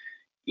varieties,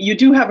 you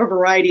do have a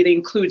variety that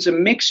includes a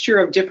mixture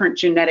of different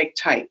genetic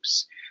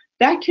types.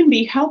 That can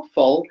be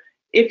helpful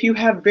if you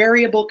have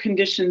variable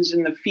conditions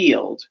in the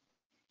field.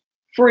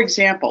 For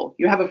example,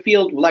 you have a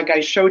field like I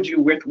showed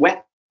you with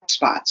wet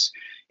spots.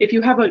 If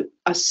you have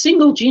a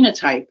single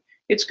genotype,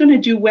 it's going to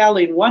do well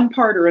in one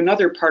part or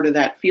another part of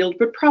that field,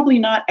 but probably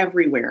not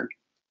everywhere.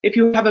 If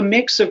you have a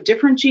mix of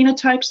different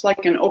genotypes,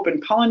 like an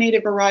open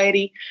pollinated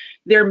variety,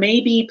 there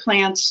may be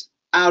plants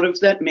out of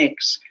that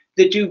mix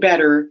that do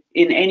better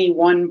in any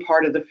one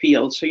part of the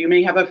field. So you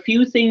may have a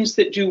few things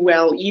that do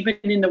well even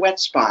in the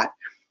wet spot,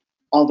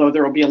 although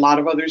there will be a lot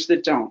of others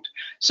that don't.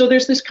 So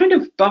there's this kind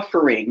of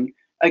buffering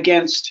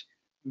against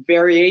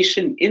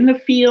variation in the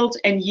field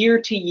and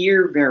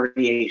year-to-year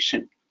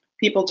variation.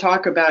 People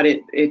talk about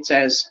it's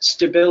as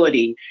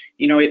stability.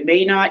 You know, it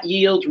may not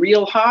yield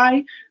real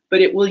high,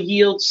 but it will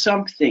yield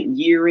something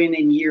year in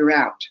and year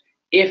out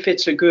if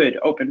it's a good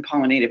open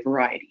pollinated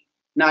variety.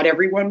 Not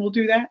everyone will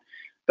do that,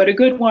 but a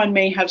good one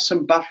may have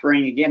some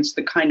buffering against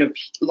the kind of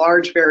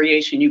large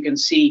variation you can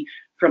see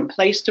from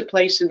place to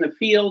place in the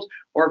field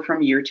or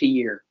from year to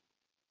year.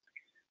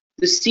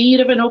 The seed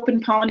of an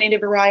open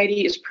pollinated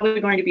variety is probably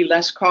going to be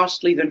less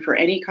costly than for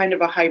any kind of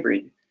a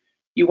hybrid.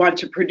 You want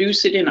to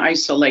produce it in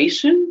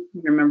isolation.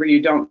 Remember,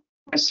 you don't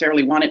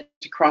necessarily want it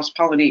to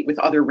cross-pollinate with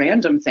other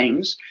random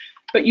things,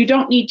 but you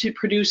don't need to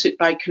produce it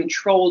by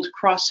controlled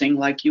crossing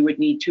like you would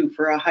need to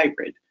for a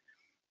hybrid.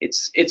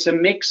 It's a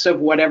mix of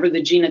whatever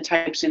the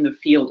genotypes in the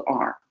field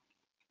are.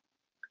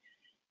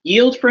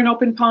 Yield for an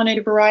open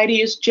pollinated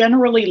variety is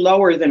generally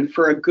lower than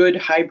for a good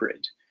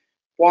hybrid.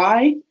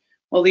 Why?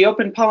 Well, the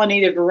open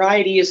pollinated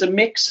variety is a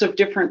mix of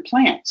different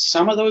plants.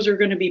 Some of those are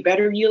going to be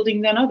better yielding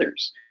than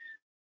others.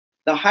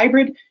 The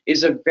hybrid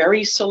is a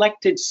very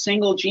selected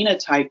single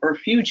genotype or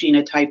few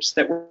genotypes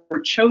that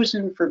were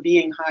chosen for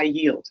being high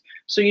yield.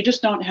 So you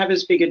just don't have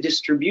as big a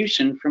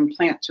distribution from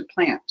plant to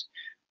plant.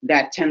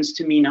 That tends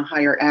to mean a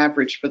higher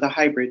average for the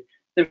hybrid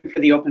than for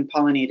the open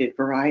pollinated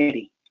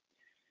variety.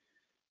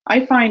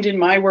 I find in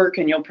my work,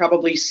 and you'll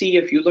probably see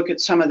if you look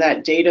at some of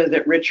that data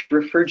that Rich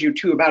referred you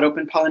to about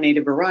open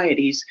pollinated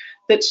varieties,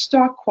 that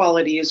stalk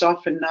quality is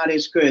often not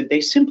as good.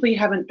 They simply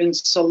haven't been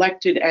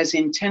selected as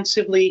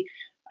intensively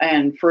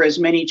and for as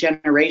many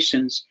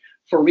generations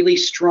for really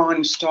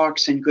strong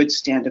stalks and good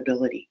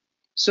standability.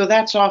 So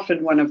that's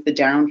often one of the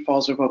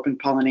downfalls of open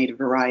pollinated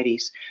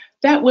varieties.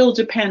 That will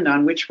depend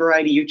on which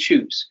variety you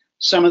choose.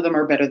 Some of them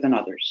are better than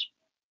others.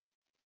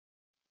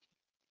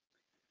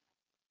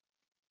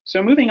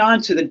 So moving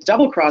on to the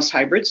double cross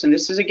hybrids, and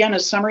this is again a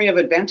summary of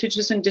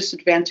advantages and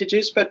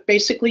disadvantages, but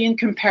basically in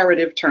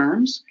comparative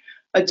terms.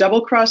 A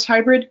double cross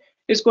hybrid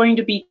is going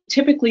to be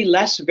typically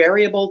less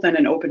variable than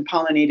an open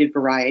pollinated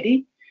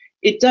variety.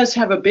 It does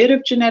have a bit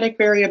of genetic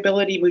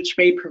variability, which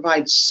may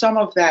provide some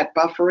of that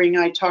buffering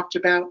I talked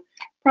about,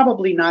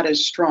 probably not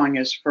as strong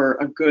as for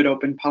a good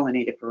open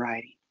pollinated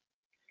variety.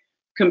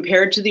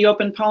 Compared to the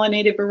open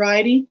pollinated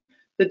variety,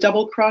 the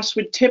double cross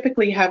would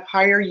typically have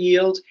higher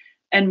yield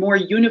and more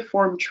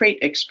uniform trait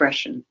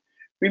expression.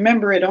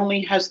 Remember, it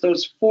only has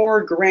those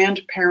 4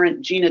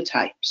 grandparent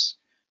genotypes,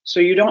 so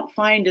you don't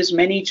find as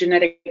many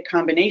genetic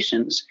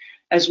combinations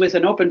as with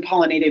an open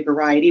pollinated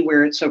variety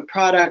where it's a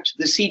product,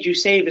 the seed you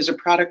save is a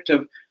product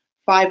of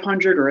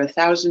 500 or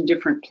 1,000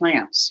 different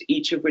plants,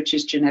 each of which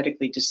is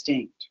genetically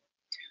distinct.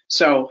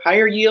 So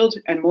higher yield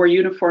and more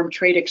uniform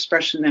trait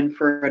expression than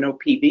for an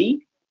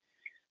OPV.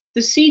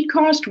 The seed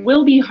cost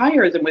will be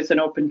higher than with an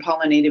open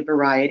pollinated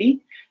variety,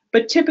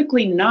 but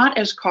typically not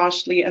as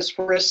costly as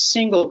for a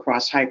single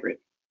cross hybrid.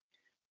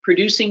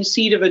 Producing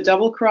seed of a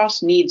double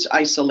cross needs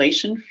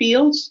isolation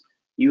fields.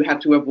 You have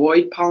to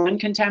avoid pollen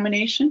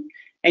contamination,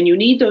 and you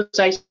need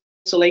those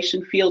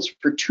isolation fields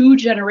for 2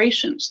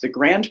 generations, the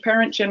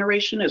grandparent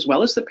generation as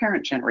well as the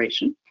parent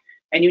generation,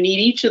 and you need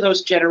each of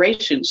those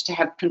generations to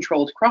have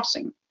controlled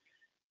crossing.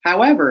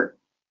 However,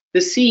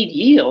 the seed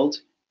yield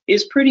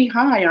is pretty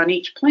high on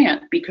each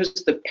plant because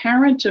the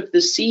parent of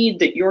the seed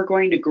that you're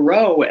going to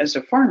grow as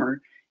a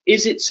farmer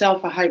is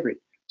itself a hybrid.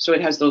 So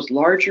it has those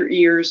larger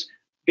ears,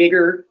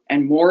 bigger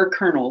and more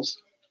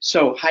kernels,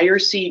 so higher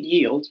seed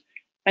yield,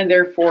 and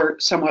therefore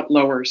somewhat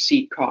lower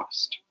seed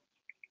cost.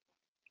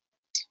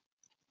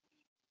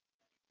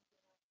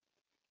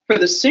 For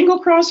the single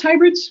cross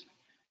hybrids,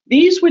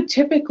 these would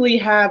typically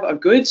have a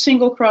good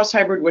single cross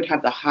hybrid would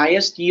have the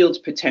highest yield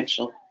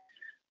potential.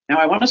 Now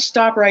I want to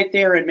stop right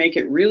there and make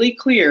it really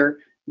clear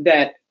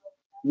that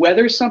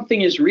whether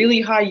something is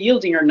really high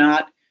yielding or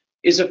not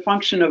is a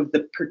function of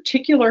the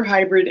particular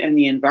hybrid and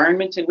the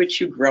environment in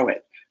which you grow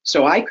it.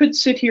 So I could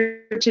sit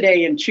here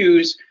today and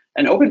choose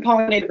an open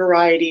pollinated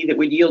variety that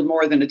would yield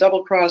more than a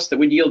double cross, that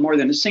would yield more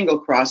than a single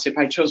cross if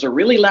I chose a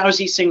really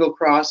lousy single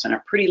cross and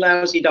a pretty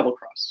lousy double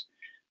cross.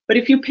 But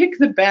if you pick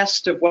the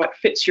best of what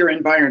fits your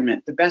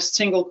environment, the best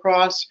single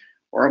cross,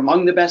 or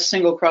among the best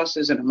single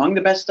crosses and among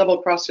the best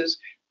double crosses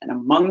and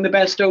among the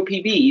best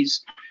OPVs,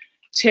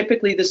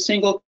 typically the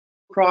single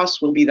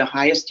cross will be the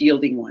highest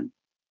yielding one.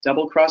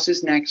 Double cross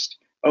is next,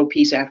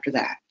 OPs after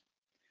that.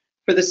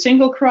 For the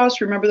single cross,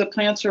 remember the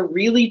plants are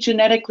really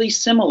genetically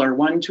similar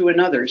one to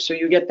another, so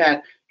you get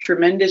that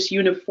tremendous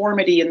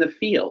uniformity in the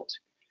field.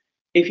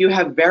 If you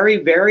have very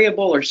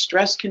variable or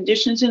stress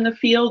conditions in the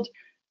field,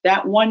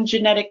 that one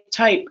genetic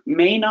type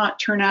may not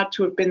turn out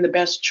to have been the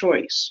best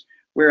choice,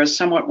 whereas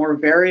somewhat more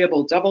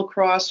variable double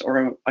cross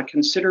or a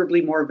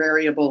considerably more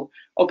variable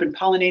open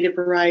pollinated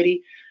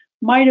variety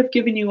might have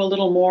given you a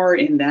little more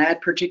in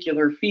that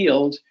particular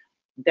field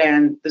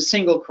than the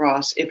single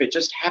cross if it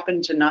just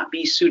happened to not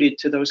be suited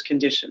to those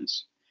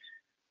conditions.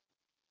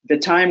 The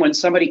time when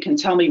somebody can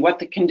tell me what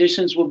the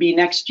conditions will be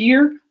next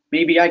year,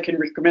 maybe I can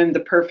recommend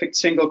the perfect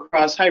single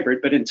cross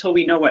hybrid, but until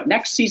we know what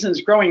next season's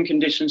growing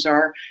conditions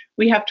are,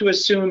 we have to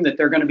assume that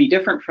they're going to be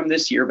different from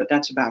this year, but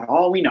that's about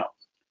all we know.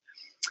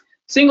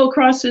 Single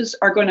crosses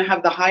are going to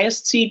have the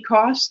highest seed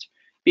cost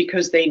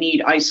because they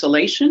need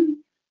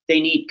isolation, they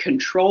need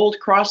controlled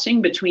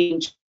crossing between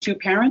two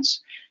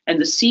parents, and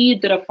the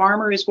seed that a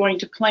farmer is going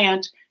to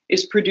plant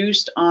is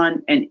produced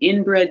on an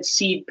inbred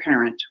seed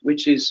parent,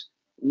 which is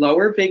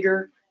lower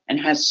vigor and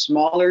has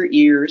smaller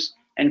ears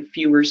and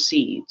fewer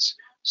seeds.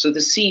 So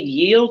the seed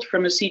yield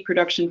from a seed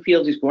production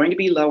field is going to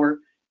be lower,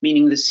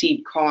 meaning the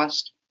seed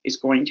cost is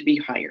going to be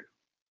higher.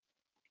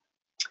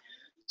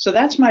 So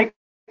that's my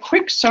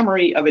quick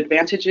summary of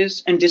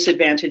advantages and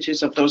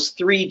disadvantages of those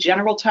three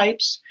general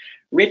types.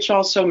 Rich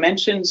also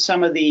mentioned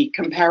some of the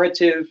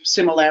comparative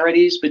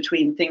similarities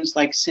between things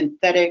like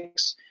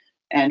synthetics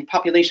and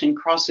population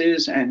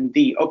crosses and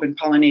the open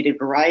pollinated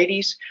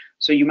varieties.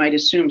 So you might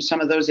assume some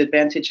of those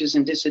advantages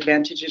and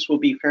disadvantages will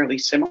be fairly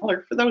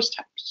similar for those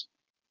types.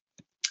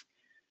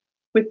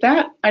 With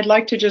that, I'd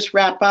like to just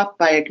wrap up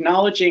by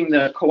acknowledging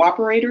the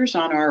cooperators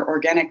on our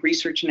Organic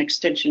Research and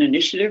Extension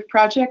Initiative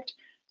project.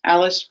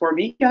 Alice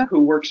Formica, who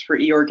works for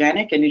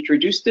eOrganic and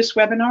introduced this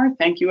webinar.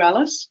 Thank you,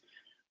 Alice.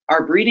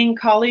 Our breeding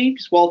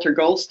colleagues, Walter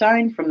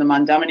Goldstein from the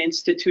Mondawmin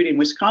Institute in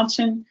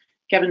Wisconsin,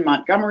 Kevin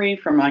Montgomery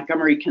from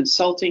Montgomery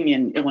Consulting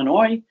in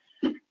Illinois,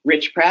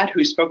 Rich Pratt,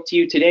 who spoke to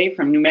you today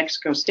from New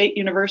Mexico State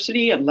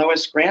University, and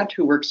Lois Grant,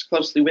 who works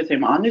closely with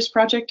him on this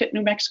project at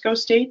New Mexico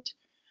State,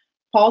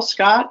 Paul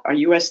Scott, our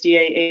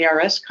USDA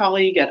ARS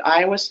colleague at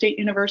Iowa State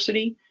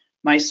University,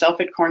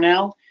 myself at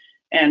Cornell,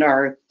 and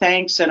our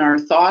thanks and our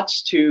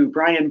thoughts to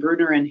Brian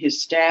Bruner and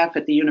his staff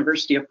at the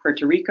University of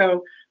Puerto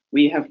Rico.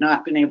 We have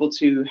not been able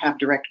to have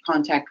direct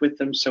contact with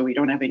them, so we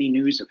don't have any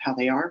news of how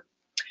they are.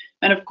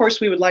 And of course,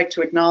 we would like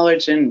to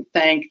acknowledge and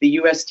thank the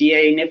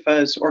USDA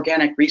NIFA's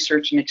Organic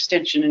Research and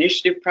Extension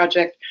Initiative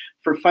project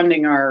for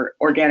funding our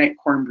organic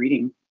corn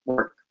breeding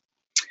work.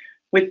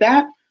 With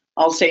that,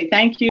 I'll say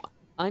thank you.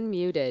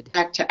 Unmuted.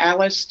 Back to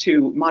Alice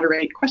to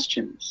moderate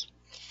questions.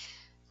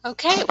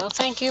 Okay, well,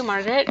 thank you,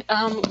 Margaret.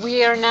 We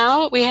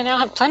now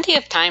have plenty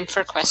of time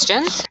for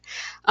questions.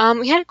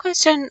 We had a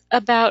question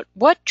about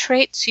what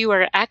traits you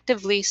are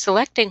actively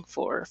selecting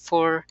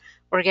for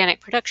organic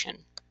production.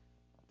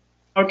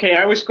 Okay,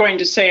 I was going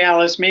to say,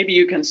 Alice, maybe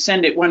you can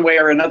send it one way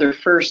or another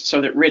first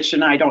so that Rich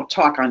and I don't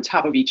talk on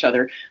top of each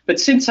other. But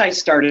since I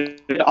started,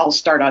 I'll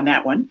start on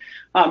that one.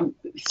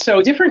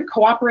 So different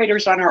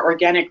cooperators on our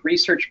organic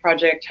research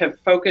project have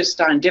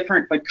focused on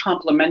different but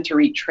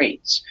complementary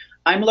traits.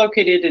 I'm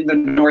located in the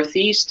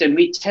Northeast, and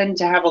we tend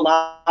to have a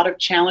lot of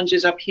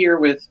challenges up here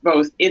with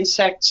both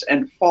insects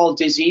and fall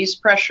disease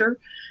pressure.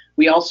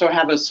 We also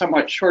have a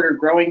somewhat shorter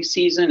growing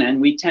season, and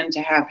we tend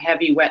to have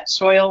heavy, wet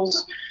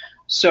soils.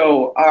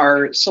 So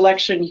our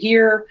selection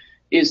here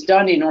is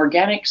done in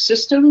organic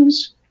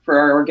systems for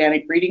our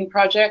organic breeding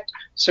project.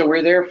 So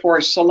we're therefore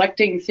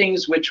selecting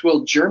things which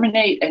will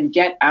germinate and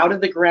get out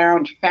of the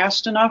ground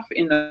fast enough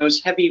in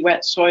those heavy,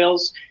 wet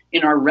soils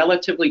in our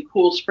relatively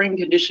cool spring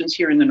conditions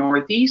here in the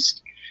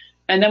Northeast.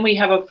 And then we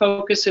have a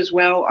focus as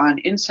well on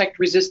insect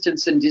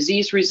resistance and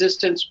disease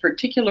resistance,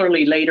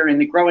 particularly later in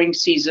the growing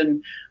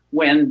season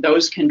when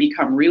those can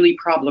become really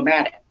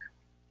problematic.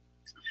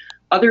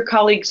 Other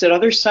colleagues at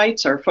other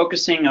sites are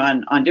focusing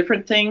on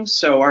different things.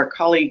 So our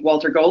colleague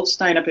Walter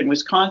Goldstein up in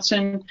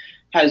Wisconsin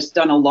has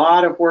done a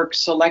lot of work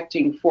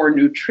selecting for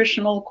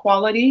nutritional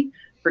quality,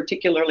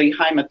 particularly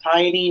high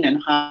methionine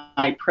and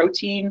high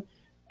protein,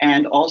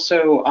 and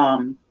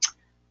also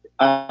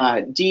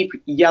deep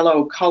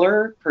yellow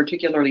color,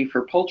 particularly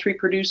for poultry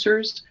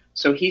producers.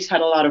 So he's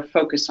had a lot of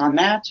focus on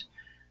that.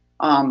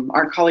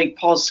 Our colleague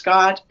Paul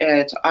Scott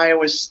at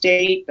Iowa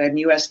State and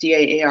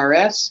USDA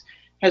ARS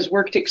has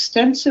worked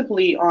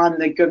extensively on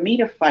the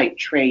gametophyte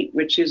trait,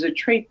 which is a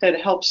trait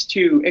that helps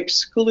to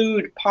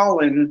exclude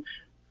pollen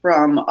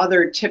from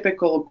other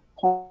typical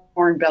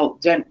corn belt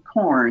dent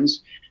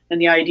corns.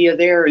 And the idea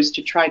there is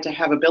to try to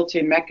have a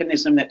built-in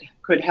mechanism that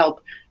could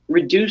help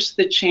reduce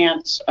the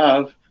chance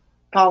of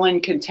pollen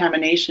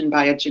contamination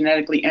by a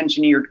genetically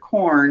engineered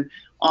corn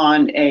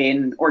on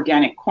an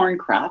organic corn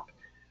crop.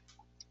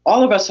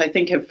 All of us, I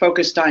think, have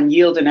focused on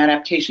yield and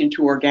adaptation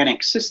to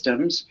organic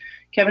systems.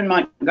 Kevin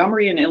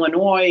Montgomery in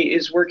Illinois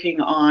is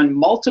working on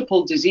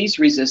multiple disease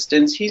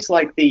resistance. He's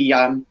like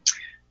the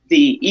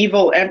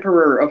evil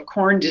emperor of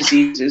corn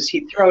diseases.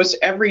 He throws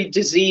every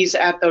disease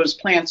at those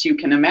plants you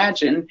can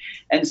imagine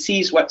and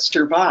sees what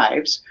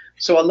survives.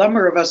 So a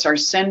number of us are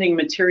sending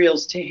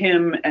materials to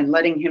him and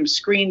letting him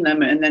screen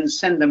them and then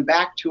send them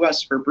back to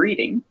us for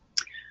breeding.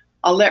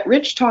 I'll let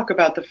Rich talk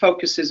about the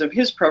focuses of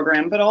his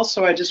program, but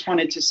also I just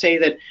wanted to say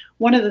that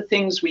one of the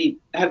things we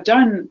have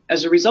done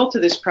as a result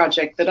of this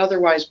project that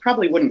otherwise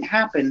probably wouldn't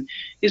happen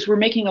is we're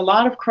making a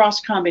lot of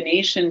cross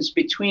combinations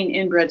between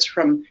inbreds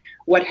from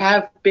what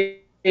have been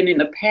in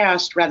the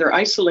past rather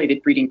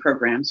isolated breeding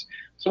programs.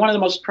 So one of the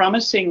most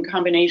promising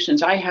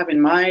combinations I have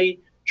in my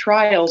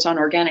trials on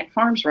organic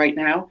farms right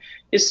now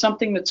is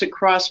something that's a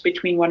cross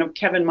between one of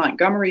Kevin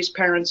Montgomery's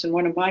parents and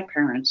one of my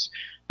parents.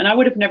 And I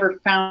would have never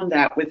found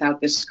that without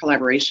this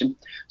collaboration.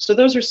 So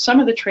those are some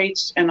of the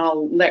traits, and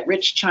I'll let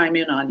Rich chime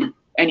in on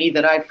any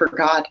that I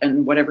forgot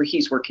and whatever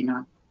he's working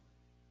on.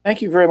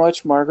 Thank you very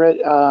much,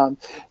 Margaret.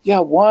 Yeah,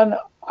 one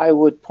I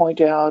would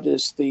point out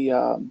is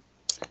the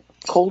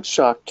cold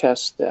shock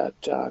test that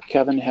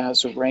Kevin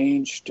has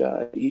arranged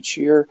each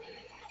year.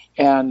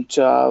 And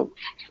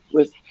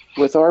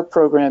with our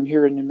program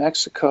here in New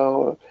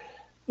Mexico,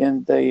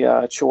 in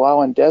the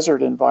Chihuahuan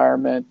desert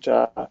environment,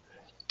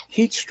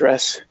 heat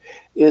stress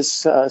is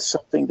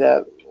something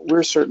that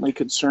we're certainly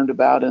concerned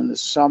about in the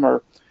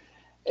summer.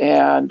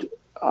 And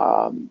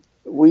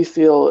we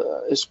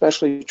feel,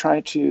 especially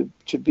trying to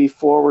be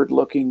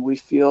forward-looking, we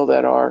feel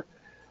that our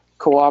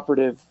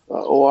cooperative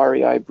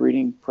OREI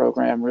breeding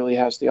program really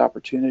has the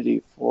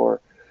opportunity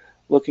for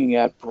looking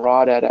at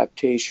broad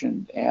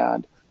adaptation,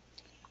 and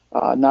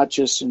not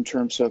just in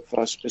terms of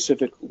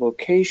specific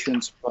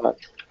locations, but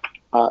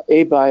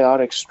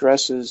abiotic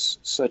stresses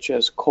such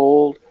as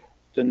cold,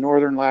 the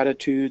northern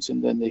latitudes,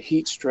 and then the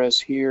heat stress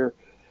here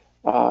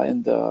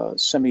in the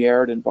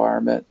semi-arid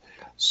environment.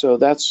 So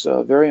that's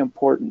a very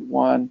important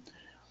one.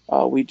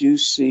 We do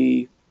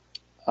see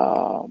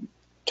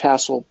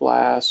tassel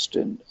blast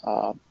and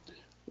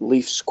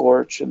leaf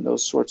scorch and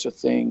those sorts of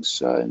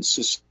things in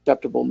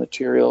susceptible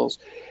materials.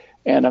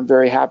 And I'm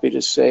very happy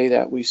to say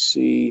that we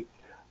see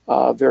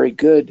very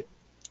good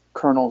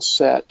kernel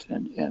set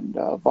and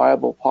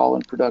viable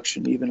pollen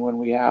production even when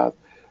we have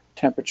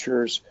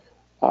temperatures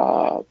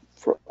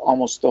for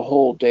almost the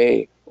whole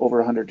day over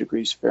 100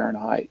 degrees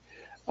Fahrenheit,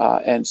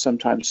 and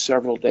sometimes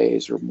several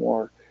days or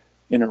more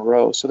in a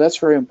row. So that's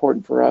very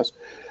important for us.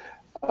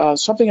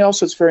 Something else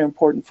that's very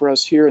important for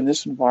us here in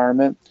this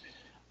environment,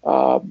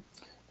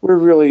 we're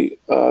really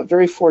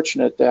very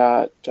fortunate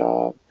that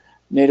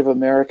Native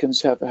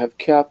Americans have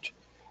kept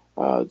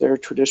their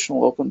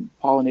traditional open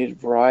pollinated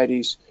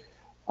varieties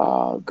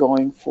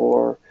going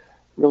for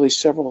really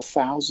several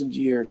thousand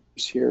years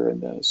here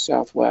in the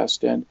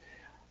Southwest. And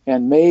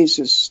maize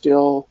is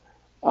still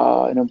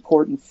an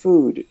important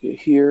food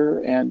here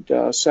and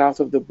south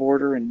of the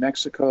border in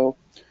Mexico.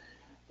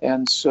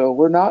 And so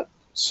we're not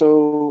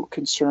so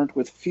concerned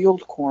with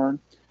field corn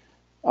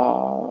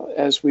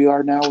as we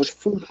are now with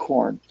food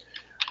corn.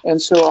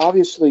 And so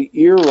obviously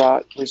ear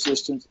rot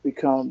resistance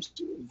becomes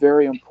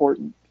very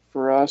important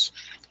for us.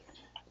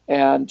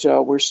 And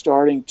we're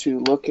starting to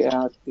look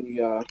at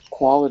the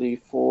quality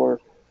for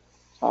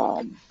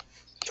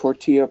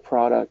tortilla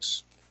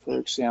products, for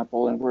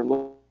example, and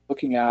we're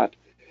looking at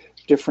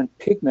different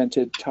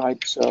pigmented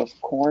types of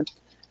corn,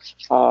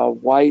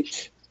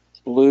 white,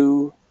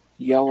 blue,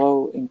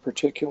 yellow in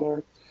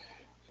particular.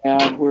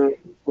 And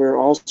we're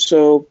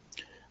also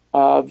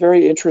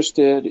very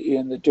interested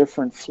in the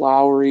different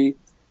flowery,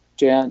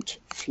 dent,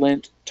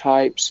 flint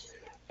types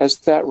as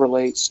that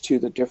relates to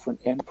the different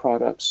end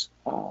products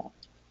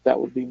that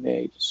would be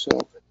made. So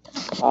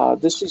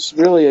this is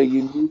really a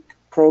unique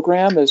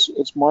program, as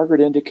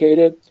Margaret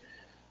indicated.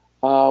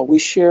 We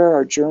share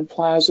our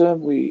germplasm.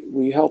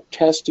 We help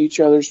test each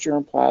other's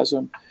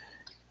germplasm.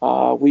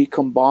 We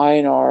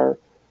combine our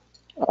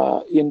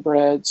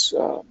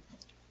inbreds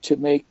to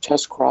make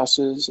test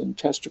crosses and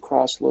test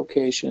across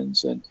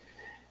locations.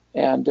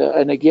 And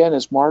again,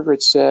 as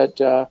Margaret said,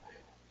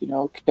 you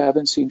know,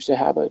 Kevin seems to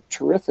have a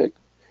terrific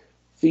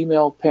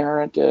female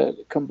parent that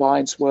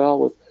combines well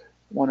with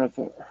one of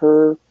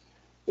her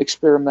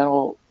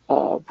experimental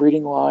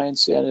breeding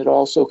lines, and it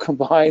also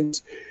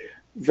combines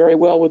very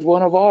well with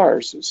one of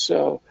ours.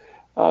 So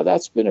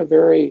that's been a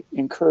very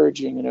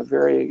encouraging and a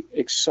very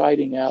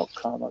exciting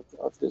outcome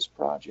of this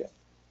project.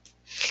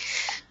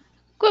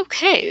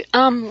 Okay,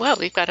 well,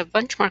 we've got a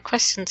bunch more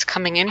questions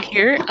coming in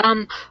here.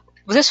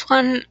 This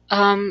one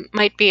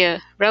might be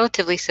a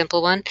relatively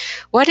simple one.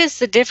 What is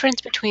the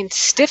difference between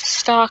stiff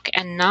stalk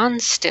and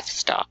non-stiff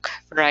stalk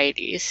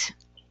varieties?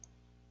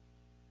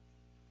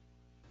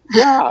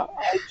 Yeah,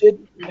 I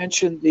did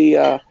mention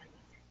the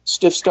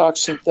stiff stock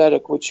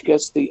synthetic, which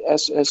gets the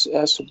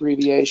SSS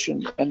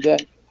abbreviation, and then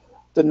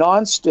the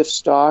non-stiff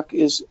stock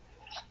is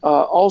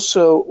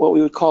also what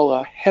we would call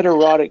a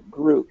heterotic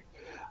group.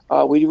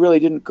 We really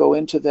didn't go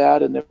into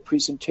that in the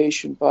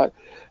presentation, but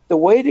the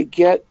way to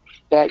get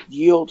that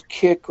yield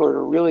kick or to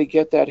really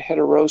get that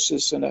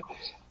heterosis in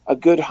a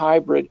good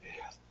hybrid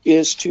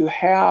is to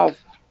have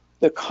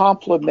the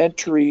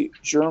complementary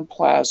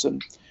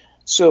germplasm.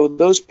 So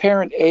those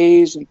parent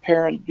A's and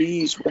parent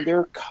B's, when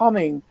they're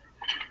coming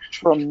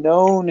from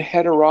known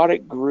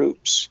heterotic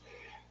groups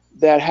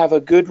that have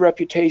a good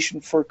reputation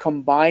for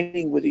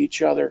combining with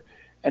each other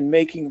and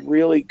making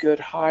really good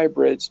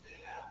hybrids,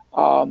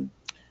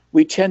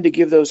 we tend to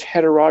give those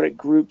heterotic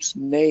groups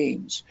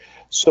names.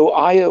 So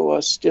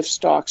Iowa stiff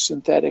stock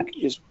synthetic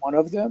is one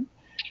of them.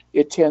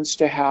 It tends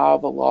to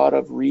have a lot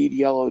of reed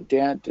yellow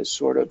dent as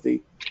sort of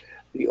the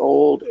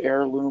old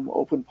heirloom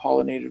open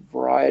pollinated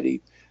variety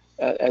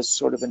as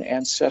sort of an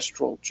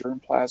ancestral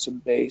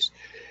germplasm base.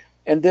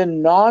 And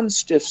then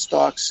non-stiff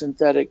stock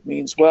synthetic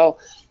means, well,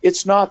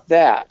 it's not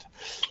that.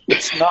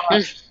 It's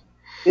not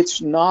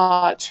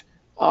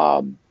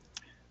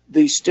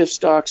the stiff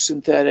stock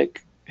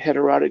synthetic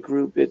heterotic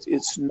group.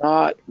 It's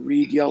not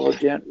reed yellow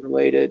dent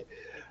related.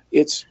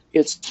 It's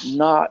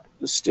not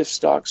the stiff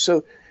stock.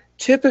 So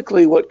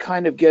typically what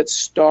kind of gets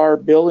star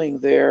billing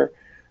there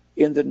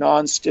in the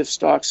non-stiff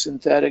stock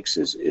synthetics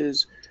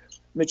is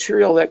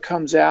material that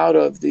comes out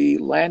of the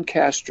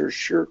Lancaster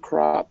sure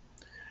crop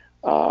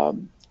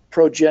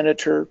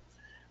progenitor.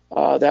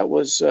 That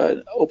was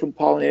open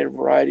pollinated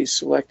variety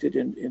selected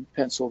in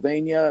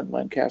Pennsylvania and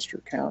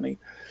Lancaster County.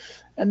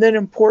 And then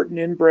important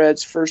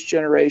inbreds, first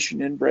generation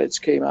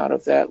inbreds came out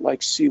of that,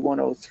 like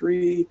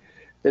C103,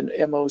 then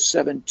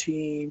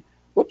MO17.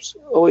 Whoops,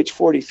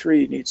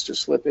 OH43 needs to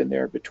slip in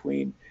there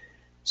between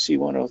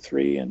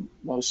C103 and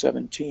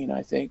MO17,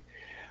 I think.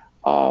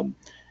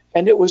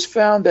 And it was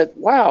found that,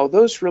 wow,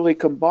 those really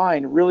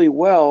combine really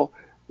well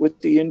with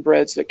the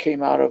inbreds that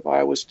came out of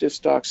Iowa stiff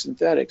stock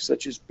synthetics,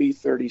 such as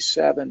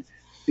B37,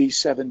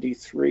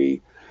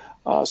 B73.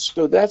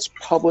 So that's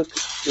public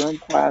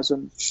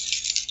germplasm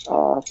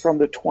from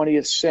the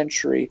 20th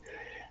century.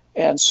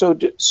 And so,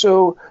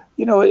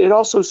 you know, it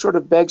also sort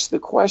of begs the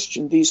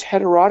question, these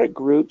heterotic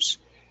groups,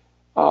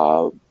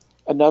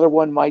 another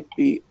one might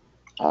be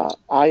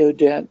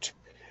iodent.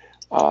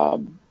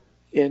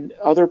 In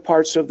other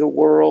parts of the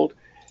world,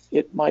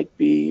 it might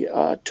be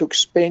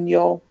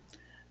tuxpeño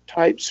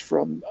types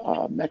from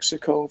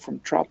Mexico, from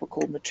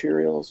tropical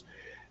materials.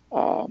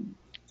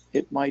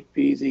 It might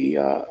be the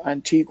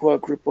Antigua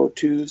Grupo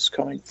 2s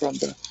coming from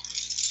the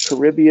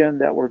Caribbean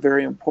that were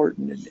very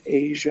important in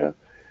Asia.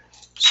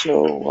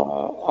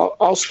 So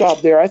I'll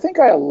stop there. I think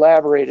I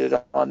elaborated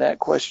on that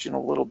question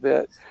a little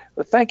bit,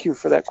 but thank you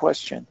for that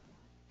question.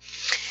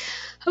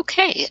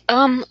 Okay,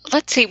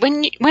 let's see.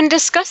 When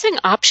discussing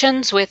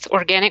options with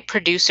organic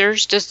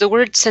producers, does the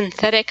word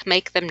synthetic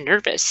make them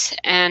nervous?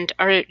 And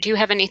do you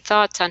have any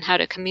thoughts on how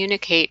to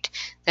communicate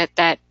that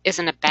that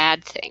isn't a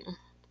bad thing?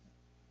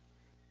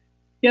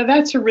 Yeah,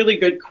 that's a really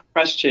good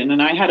question.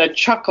 And I had a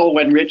chuckle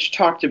when Rich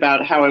talked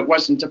about how it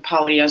wasn't a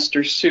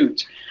polyester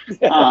suit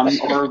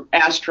or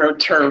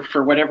AstroTurf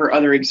or whatever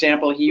other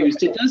example he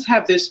used. It does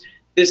have this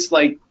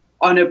like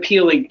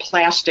unappealing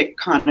plastic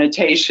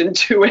connotation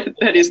to it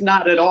that is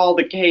not at all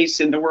the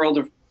case in the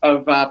world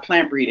of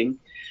plant breeding.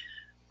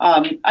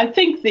 I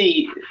think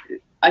the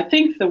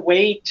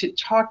way to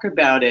talk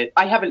about it,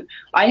 I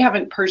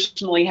haven't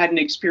personally had an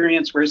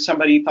experience where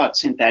somebody thought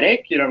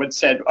synthetic, you know, and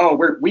said, oh,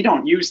 we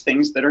don't use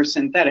things that are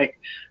synthetic.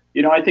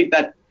 You know, I think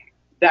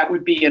that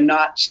would be a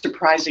not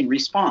surprising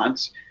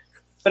response.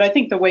 But I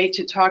think the way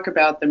to talk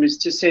about them is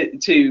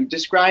to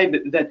describe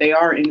that they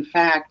are in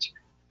fact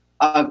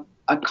a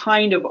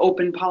kind of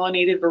open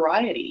pollinated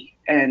variety,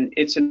 and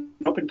it's an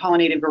open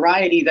pollinated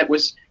variety that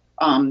was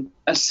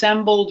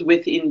assembled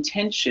with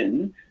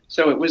intention.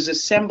 So it was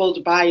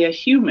assembled by a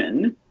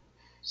human.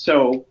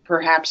 So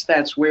perhaps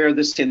that's where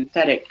the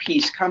synthetic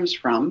piece comes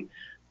from.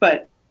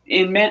 But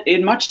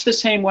in much the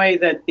same way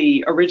that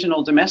the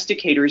original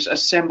domesticators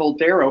assembled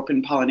their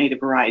open pollinated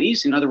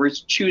varieties, in other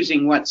words,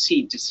 choosing what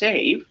seed to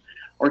save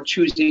or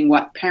choosing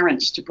what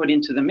parents to put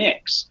into the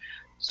mix.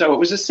 So it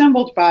was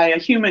assembled by a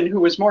human who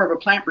was more of a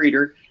plant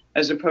breeder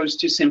as opposed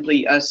to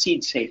simply a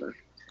seed saver.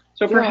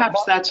 So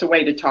perhaps that's a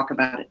way to talk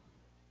about it.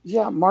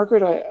 Yeah,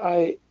 Margaret,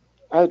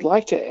 I'd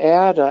like to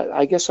add,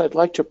 I guess I'd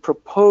like to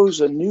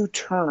propose a new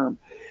term,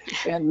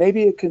 and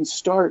maybe it can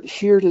start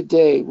here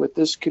today with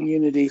this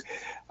community.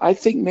 I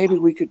think maybe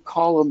we could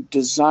call them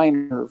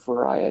designer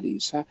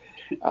varieties.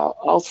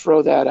 I'll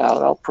throw that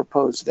out. I'll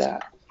propose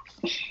that.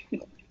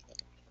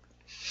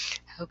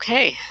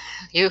 Okay,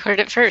 you heard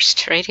it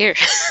first right here.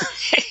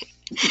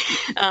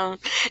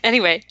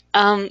 Anyway,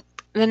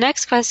 the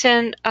next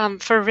question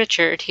for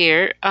Richard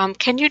here.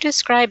 Can you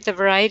describe the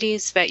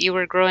varieties that you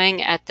were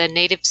growing at the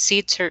Native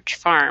Seed Search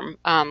Farm?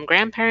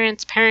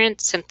 Grandparents,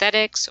 parents,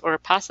 synthetics, or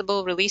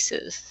possible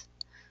releases?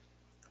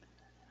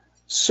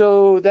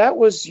 So that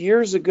was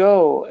years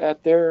ago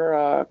at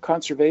their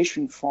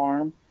conservation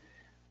farm.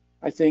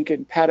 I think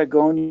in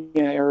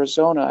Patagonia,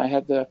 Arizona. I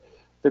had the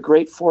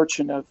great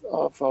fortune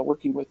of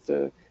working with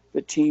the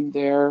team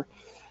there,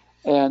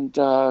 and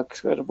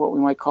kind of what we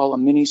might call a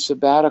mini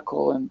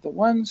sabbatical. And the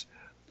ones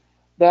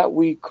that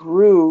we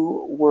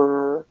grew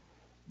were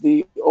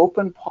the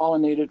open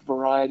pollinated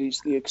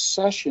varieties, the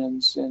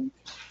accessions in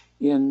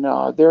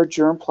their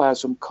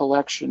germplasm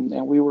collection.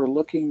 And we were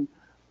looking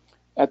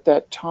at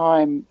that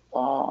time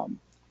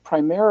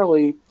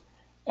primarily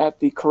at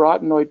the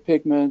carotenoid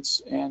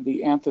pigments and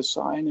the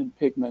anthocyanin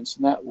pigments,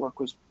 and that work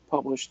was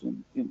published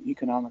in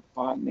Economic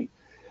Botany.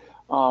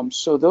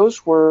 So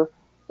those were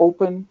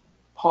open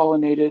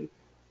pollinated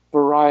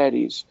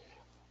varieties.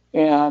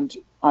 And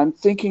I'm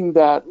thinking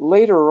that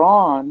later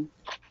on,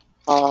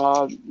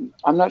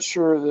 I'm not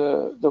sure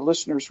the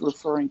listener's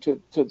referring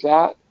to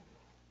that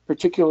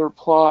particular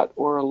plot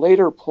or a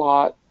later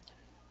plot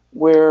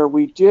where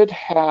we did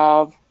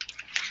have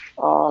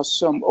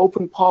some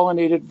open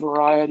pollinated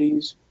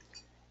varieties,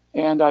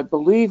 and I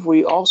believe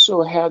we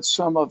also had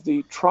some of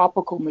the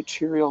tropical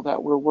material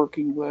that we're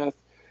working with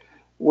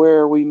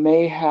where we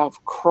may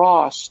have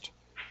crossed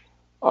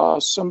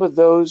some of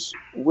those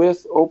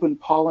with open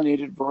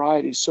pollinated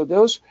varieties. So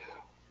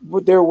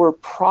there were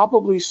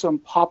probably some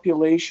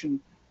population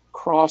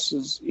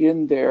crosses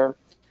in there.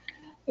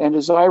 And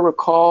as I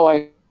recall,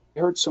 I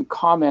heard some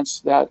comments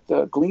that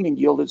the gleaning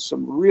yielded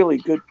some really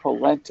good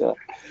polenta.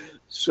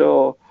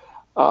 So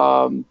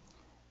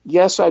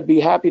yes, I'd be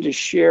happy to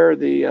share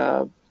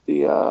the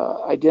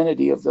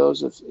identity of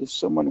those if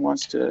someone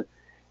wants to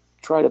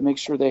try to make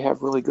sure they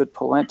have really good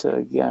polenta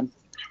again.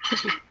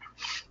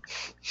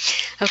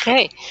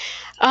 Okay.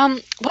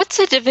 What's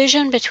the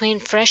division between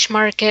fresh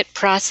market,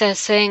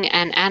 processing,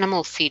 and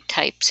animal feed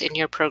types in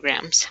your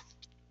programs?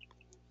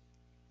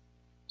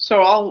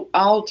 So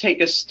I'll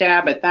take a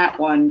stab at that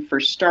one for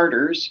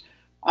starters.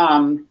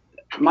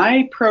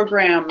 My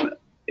program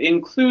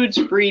includes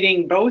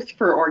breeding both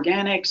for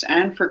organics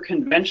and for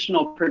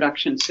conventional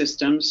production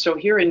systems. So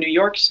here in New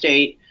York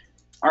State,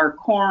 our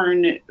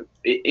corn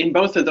in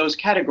both of those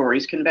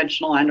categories,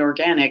 conventional and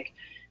organic,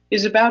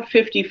 is about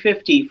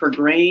 50-50 for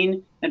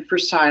grain and for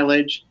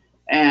silage.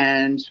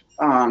 And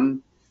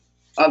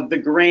of the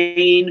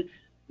grain,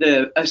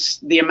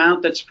 the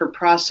amount that's for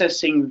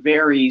processing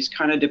varies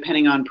kind of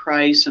depending on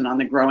price and on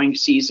the growing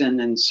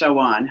season and so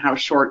on, how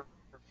short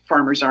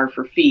farmers are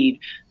for feed.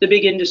 The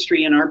big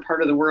industry in our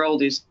part of the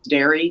world is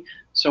dairy,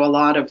 so a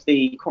lot of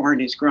the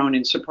corn is grown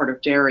in support of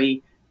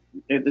dairy,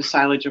 the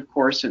silage, of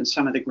course, and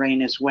some of the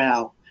grain as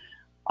well.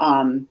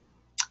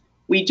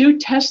 We do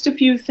test a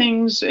few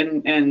things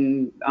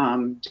and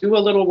do a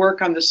little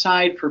work on the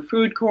side for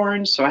food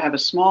corn. So I have a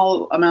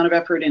small amount of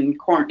effort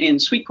in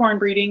sweet corn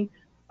breeding,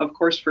 of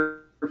course,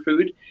 for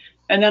food.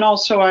 And then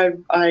also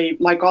I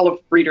like all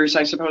of breeders,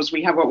 I suppose,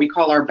 we have what we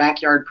call our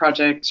backyard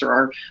projects or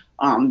our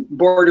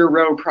border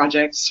row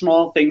projects,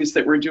 small things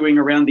that we're doing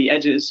around the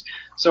edges.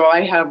 So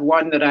I have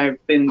one that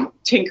I've been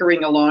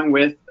tinkering along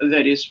with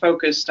that is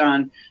focused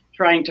on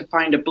trying to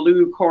find a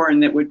blue corn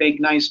that would make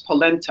nice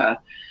polenta.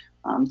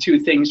 Two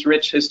things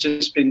Rich has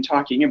just been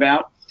talking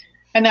about,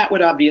 and that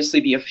would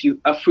obviously be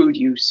a food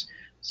use.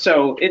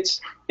 So it's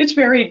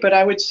varied, but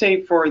I would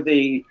say for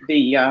the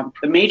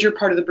major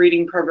part of the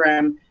breeding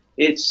program,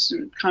 it's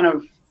kind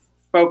of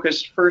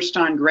focused first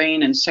on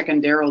grain and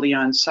secondarily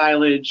on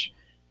silage,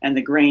 and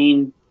the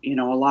grain,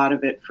 a lot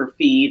of it for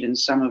feed and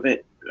some of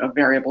it a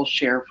variable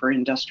share for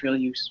industrial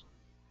use.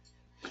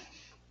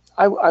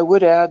 I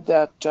would add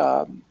that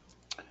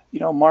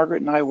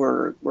Margaret and I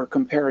were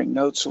comparing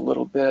notes a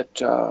little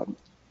bit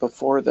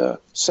before the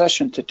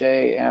session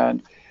today,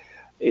 and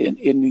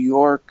in New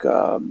York,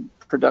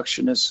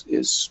 production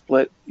is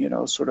split,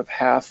 sort of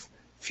half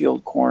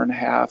field corn,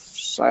 half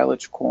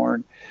silage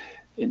corn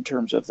in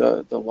terms of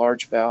the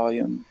large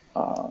volume.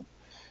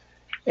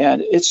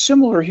 And it's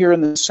similar here in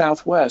the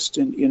Southwest.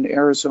 In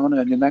Arizona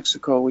and New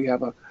Mexico, we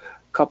have a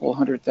couple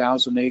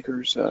 100,000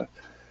 acres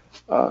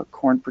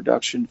corn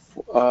production,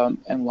 and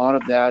a lot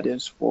of that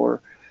is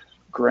for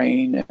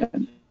grain,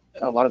 and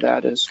a lot of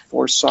that is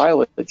for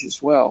silage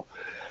as well.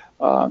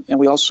 And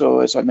we also,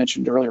 as I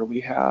mentioned earlier,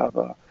 we have,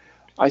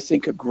 I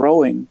think, a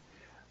growing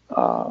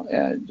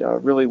and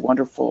really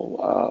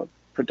wonderful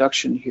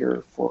production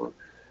here for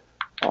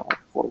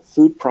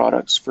food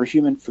products, for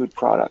human food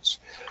products.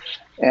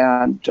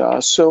 And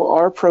so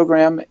our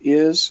program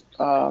is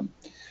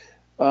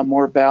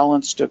more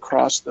balanced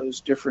across those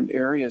different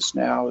areas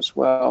now as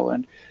well.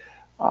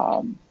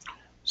 And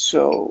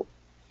so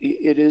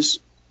it is,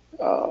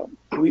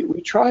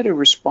 we try to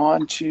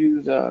respond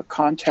to the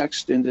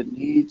context and the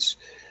needs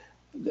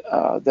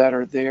that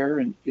are there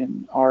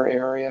in our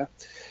area.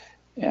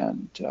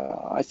 And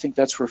I think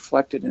that's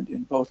reflected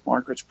in both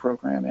Margaret's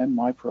program and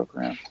my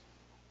program.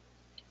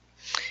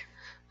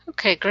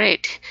 Okay,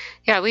 great.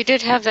 Yeah, we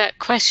did have that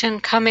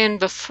question come in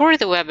before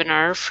the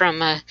webinar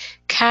from a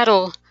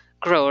cattle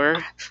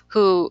grower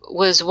who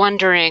was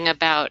wondering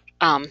about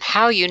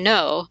how you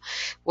know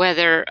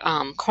whether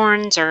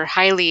corns are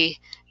highly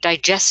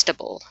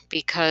digestible,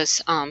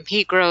 because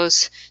he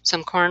grows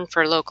some corn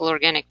for local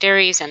organic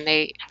dairies, and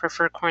they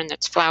prefer corn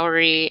that's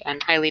floury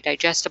and highly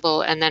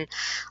digestible. And then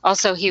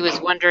also he was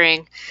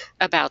wondering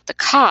about the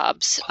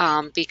cobs,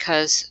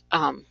 because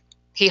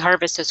he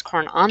harvests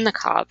corn on the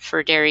cob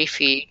for dairy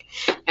feed,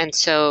 and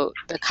so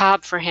the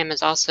cob for him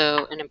is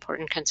also an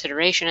important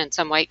consideration, and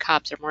some white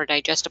cobs are more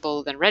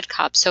digestible than red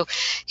cobs. So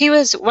he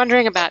was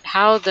wondering about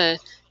how the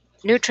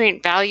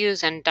nutrient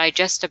values and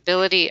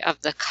digestibility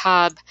of the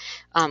cob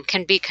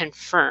can be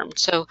confirmed.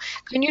 So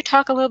can you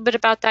talk a little bit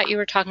about that? You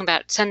were talking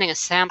about sending a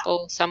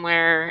sample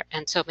somewhere,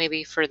 and so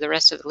maybe for the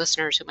rest of the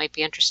listeners who might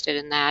be interested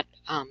in that,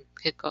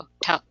 could go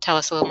tell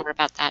us a little more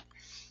about that.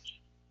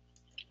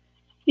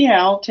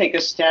 Yeah, I'll take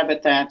a stab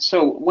at that.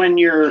 So when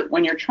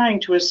you're trying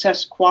to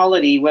assess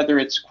quality, whether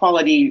it's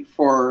quality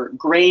for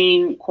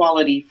grain,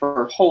 quality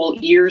for whole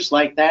ears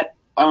like that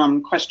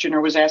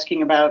questioner was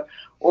asking about,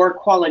 or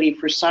quality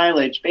for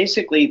silage,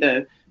 basically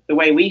the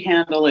way we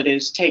handle it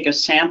is take a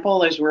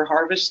sample as we're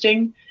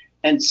harvesting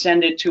and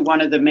send it to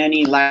one of the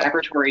many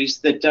laboratories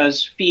that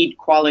does feed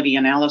quality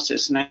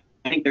analysis. And I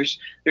think there's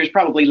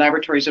probably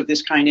laboratories of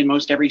this kind in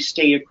most every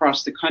state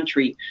across the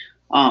country.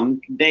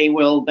 They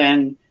will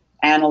then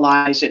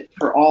analyze it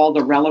for all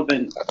the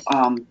relevant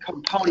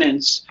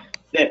components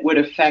that would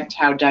affect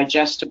how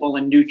digestible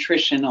and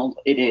nutritional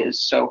it is.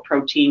 So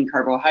protein,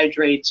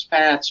 carbohydrates,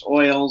 fats,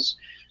 oils,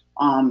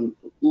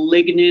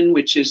 lignin,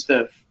 which is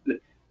the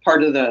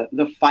part of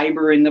the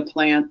fiber in the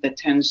plant that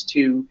tends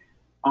to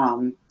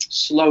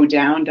slow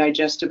down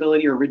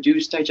digestibility or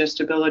reduce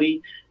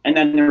digestibility. And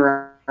then there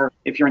are,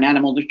 if you're an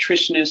animal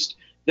nutritionist,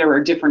 there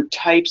are different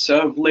types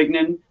of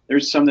lignin.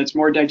 There's some that's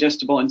more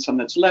digestible and some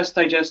that's less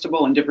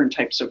digestible, and different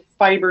types of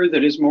fiber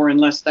that is more and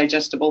less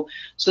digestible.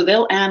 So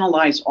they'll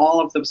analyze all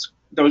of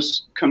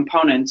those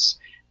components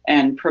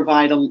and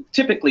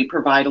typically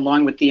provide,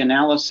 along with the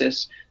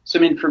analysis,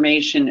 some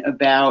information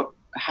about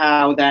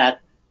how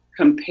that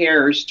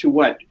compares to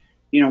what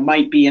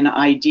might be an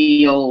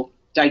ideal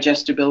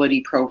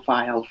digestibility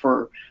profile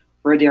for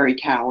a dairy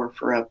cow or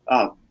for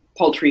a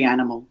poultry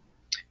animal.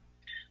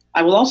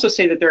 I will also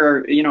say that there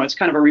are, it's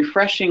kind of a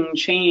refreshing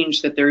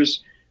change that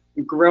there's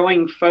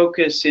growing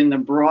focus in the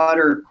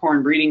broader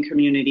corn breeding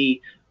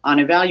community on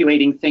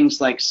evaluating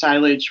things like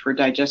silage for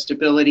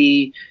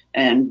digestibility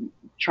and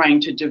trying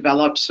to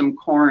develop some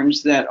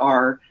corns that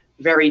are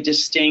very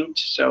distinct.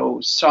 So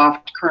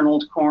soft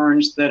kerneled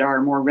corns that are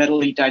more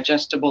readily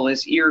digestible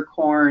as ear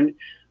corn,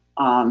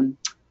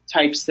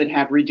 types that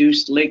have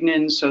reduced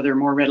lignin, so they're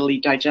more readily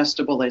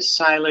digestible as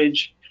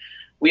silage.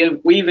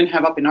 We even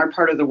have up in our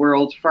part of the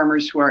world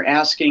farmers who are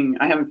asking,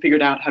 I haven't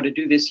figured out how to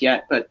do this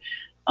yet, but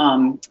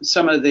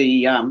some of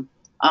the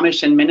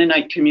Amish and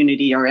Mennonite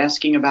community are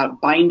asking about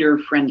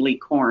binder-friendly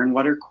corn.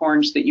 What are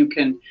corns that you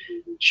can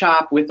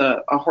chop with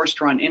a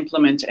horse-drawn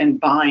implement and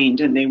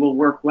bind, and they will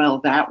work well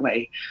that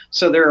way?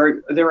 So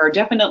there are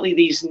definitely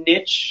these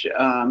niche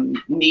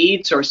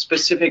needs or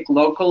specific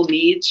local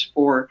needs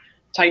for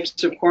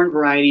types of corn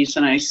varieties,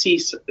 and I see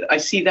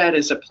that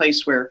as a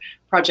place where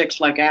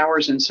projects like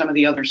ours and some of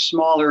the other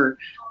smaller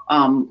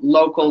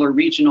local or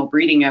regional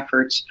breeding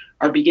efforts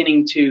are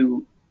beginning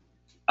to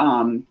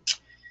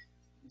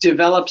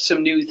develop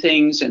some new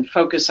things and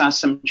focus on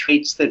some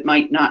traits that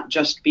might not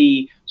just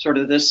be sort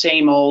of the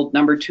same old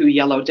number 2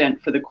 yellow dent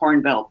for the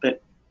Corn Belt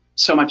that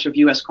so much of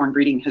U.S. corn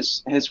breeding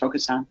has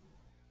focused on.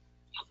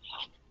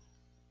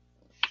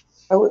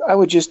 I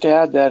would just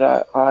add that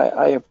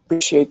I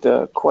appreciate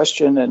the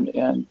question,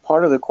 and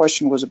part of the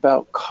question was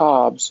about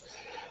cobs,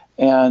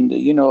 and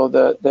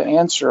the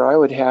answer I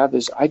would have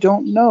is I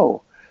don't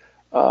know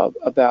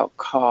about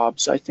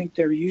cobs. I think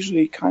they're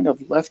usually kind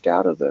of left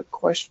out of the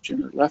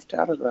question or left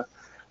out of the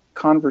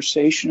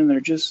conversation, and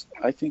they're just,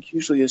 I think,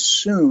 usually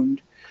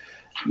assumed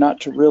not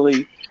to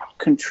really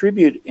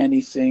contribute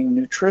anything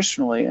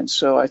nutritionally. And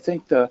so I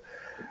think the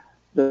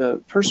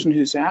person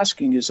who's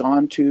asking is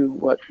on to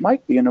what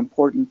might be an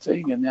important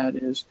thing, and that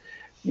is,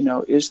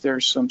 is there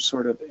some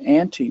sort of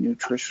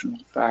anti-nutritional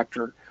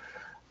factor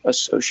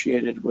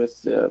associated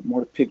with the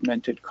more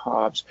pigmented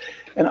cobs?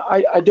 And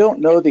I don't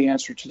know the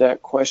answer to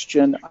that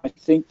question. I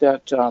think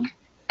that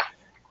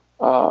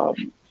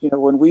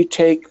when we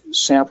take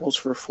samples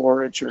for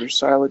forage or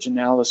silage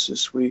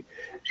analysis, we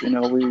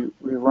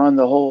run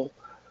the whole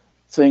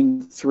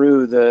thing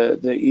through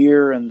the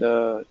ear and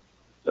the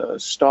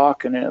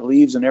stalk and it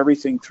leaves and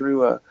everything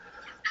through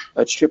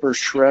a chipper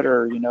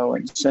shredder,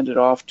 and send it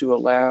off to a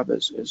lab,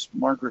 as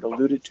Margaret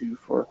alluded to,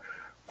 for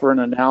an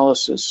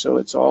analysis.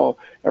 So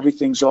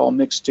everything's all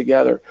mixed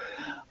together.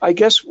 I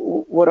guess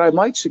what I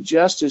might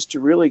suggest is to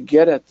really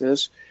get at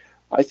this,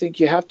 I think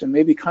you have to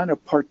maybe kind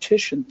of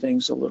partition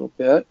things a little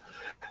bit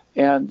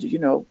and,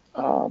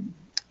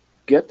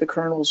 get the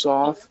kernels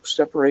off,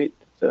 separate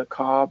the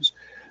cobs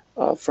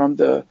from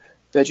the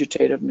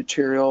vegetative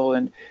material,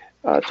 and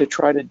to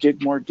try to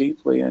dig more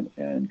deeply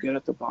and get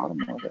at the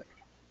bottom of it.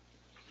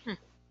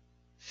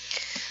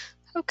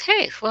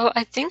 Okay, well,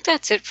 I think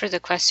that's it for the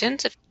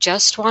questions.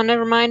 Just want to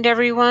remind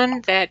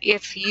everyone that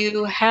if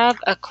you have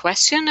a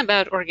question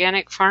about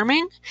organic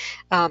farming,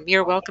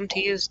 you're welcome to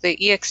use the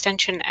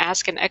eExtension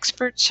Ask an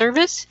Expert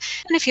service.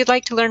 And if you'd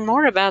like to learn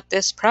more about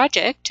this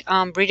project,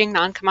 breeding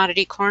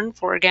non-commodity corn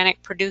for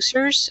organic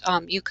producers,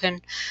 you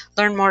can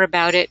learn more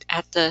about it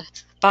at the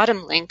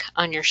bottom link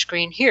on your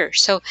screen here.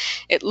 So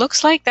it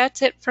looks like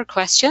that's it for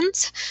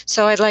questions.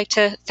 So I'd like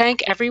to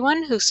thank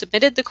everyone who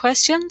submitted the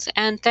questions,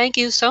 and thank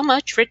you so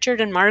much, Richard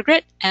and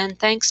Margaret, and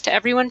thanks to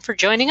everyone for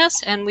joining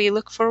us, and we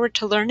look forward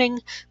to learning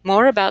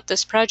more about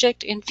this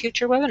project in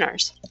future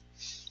webinars.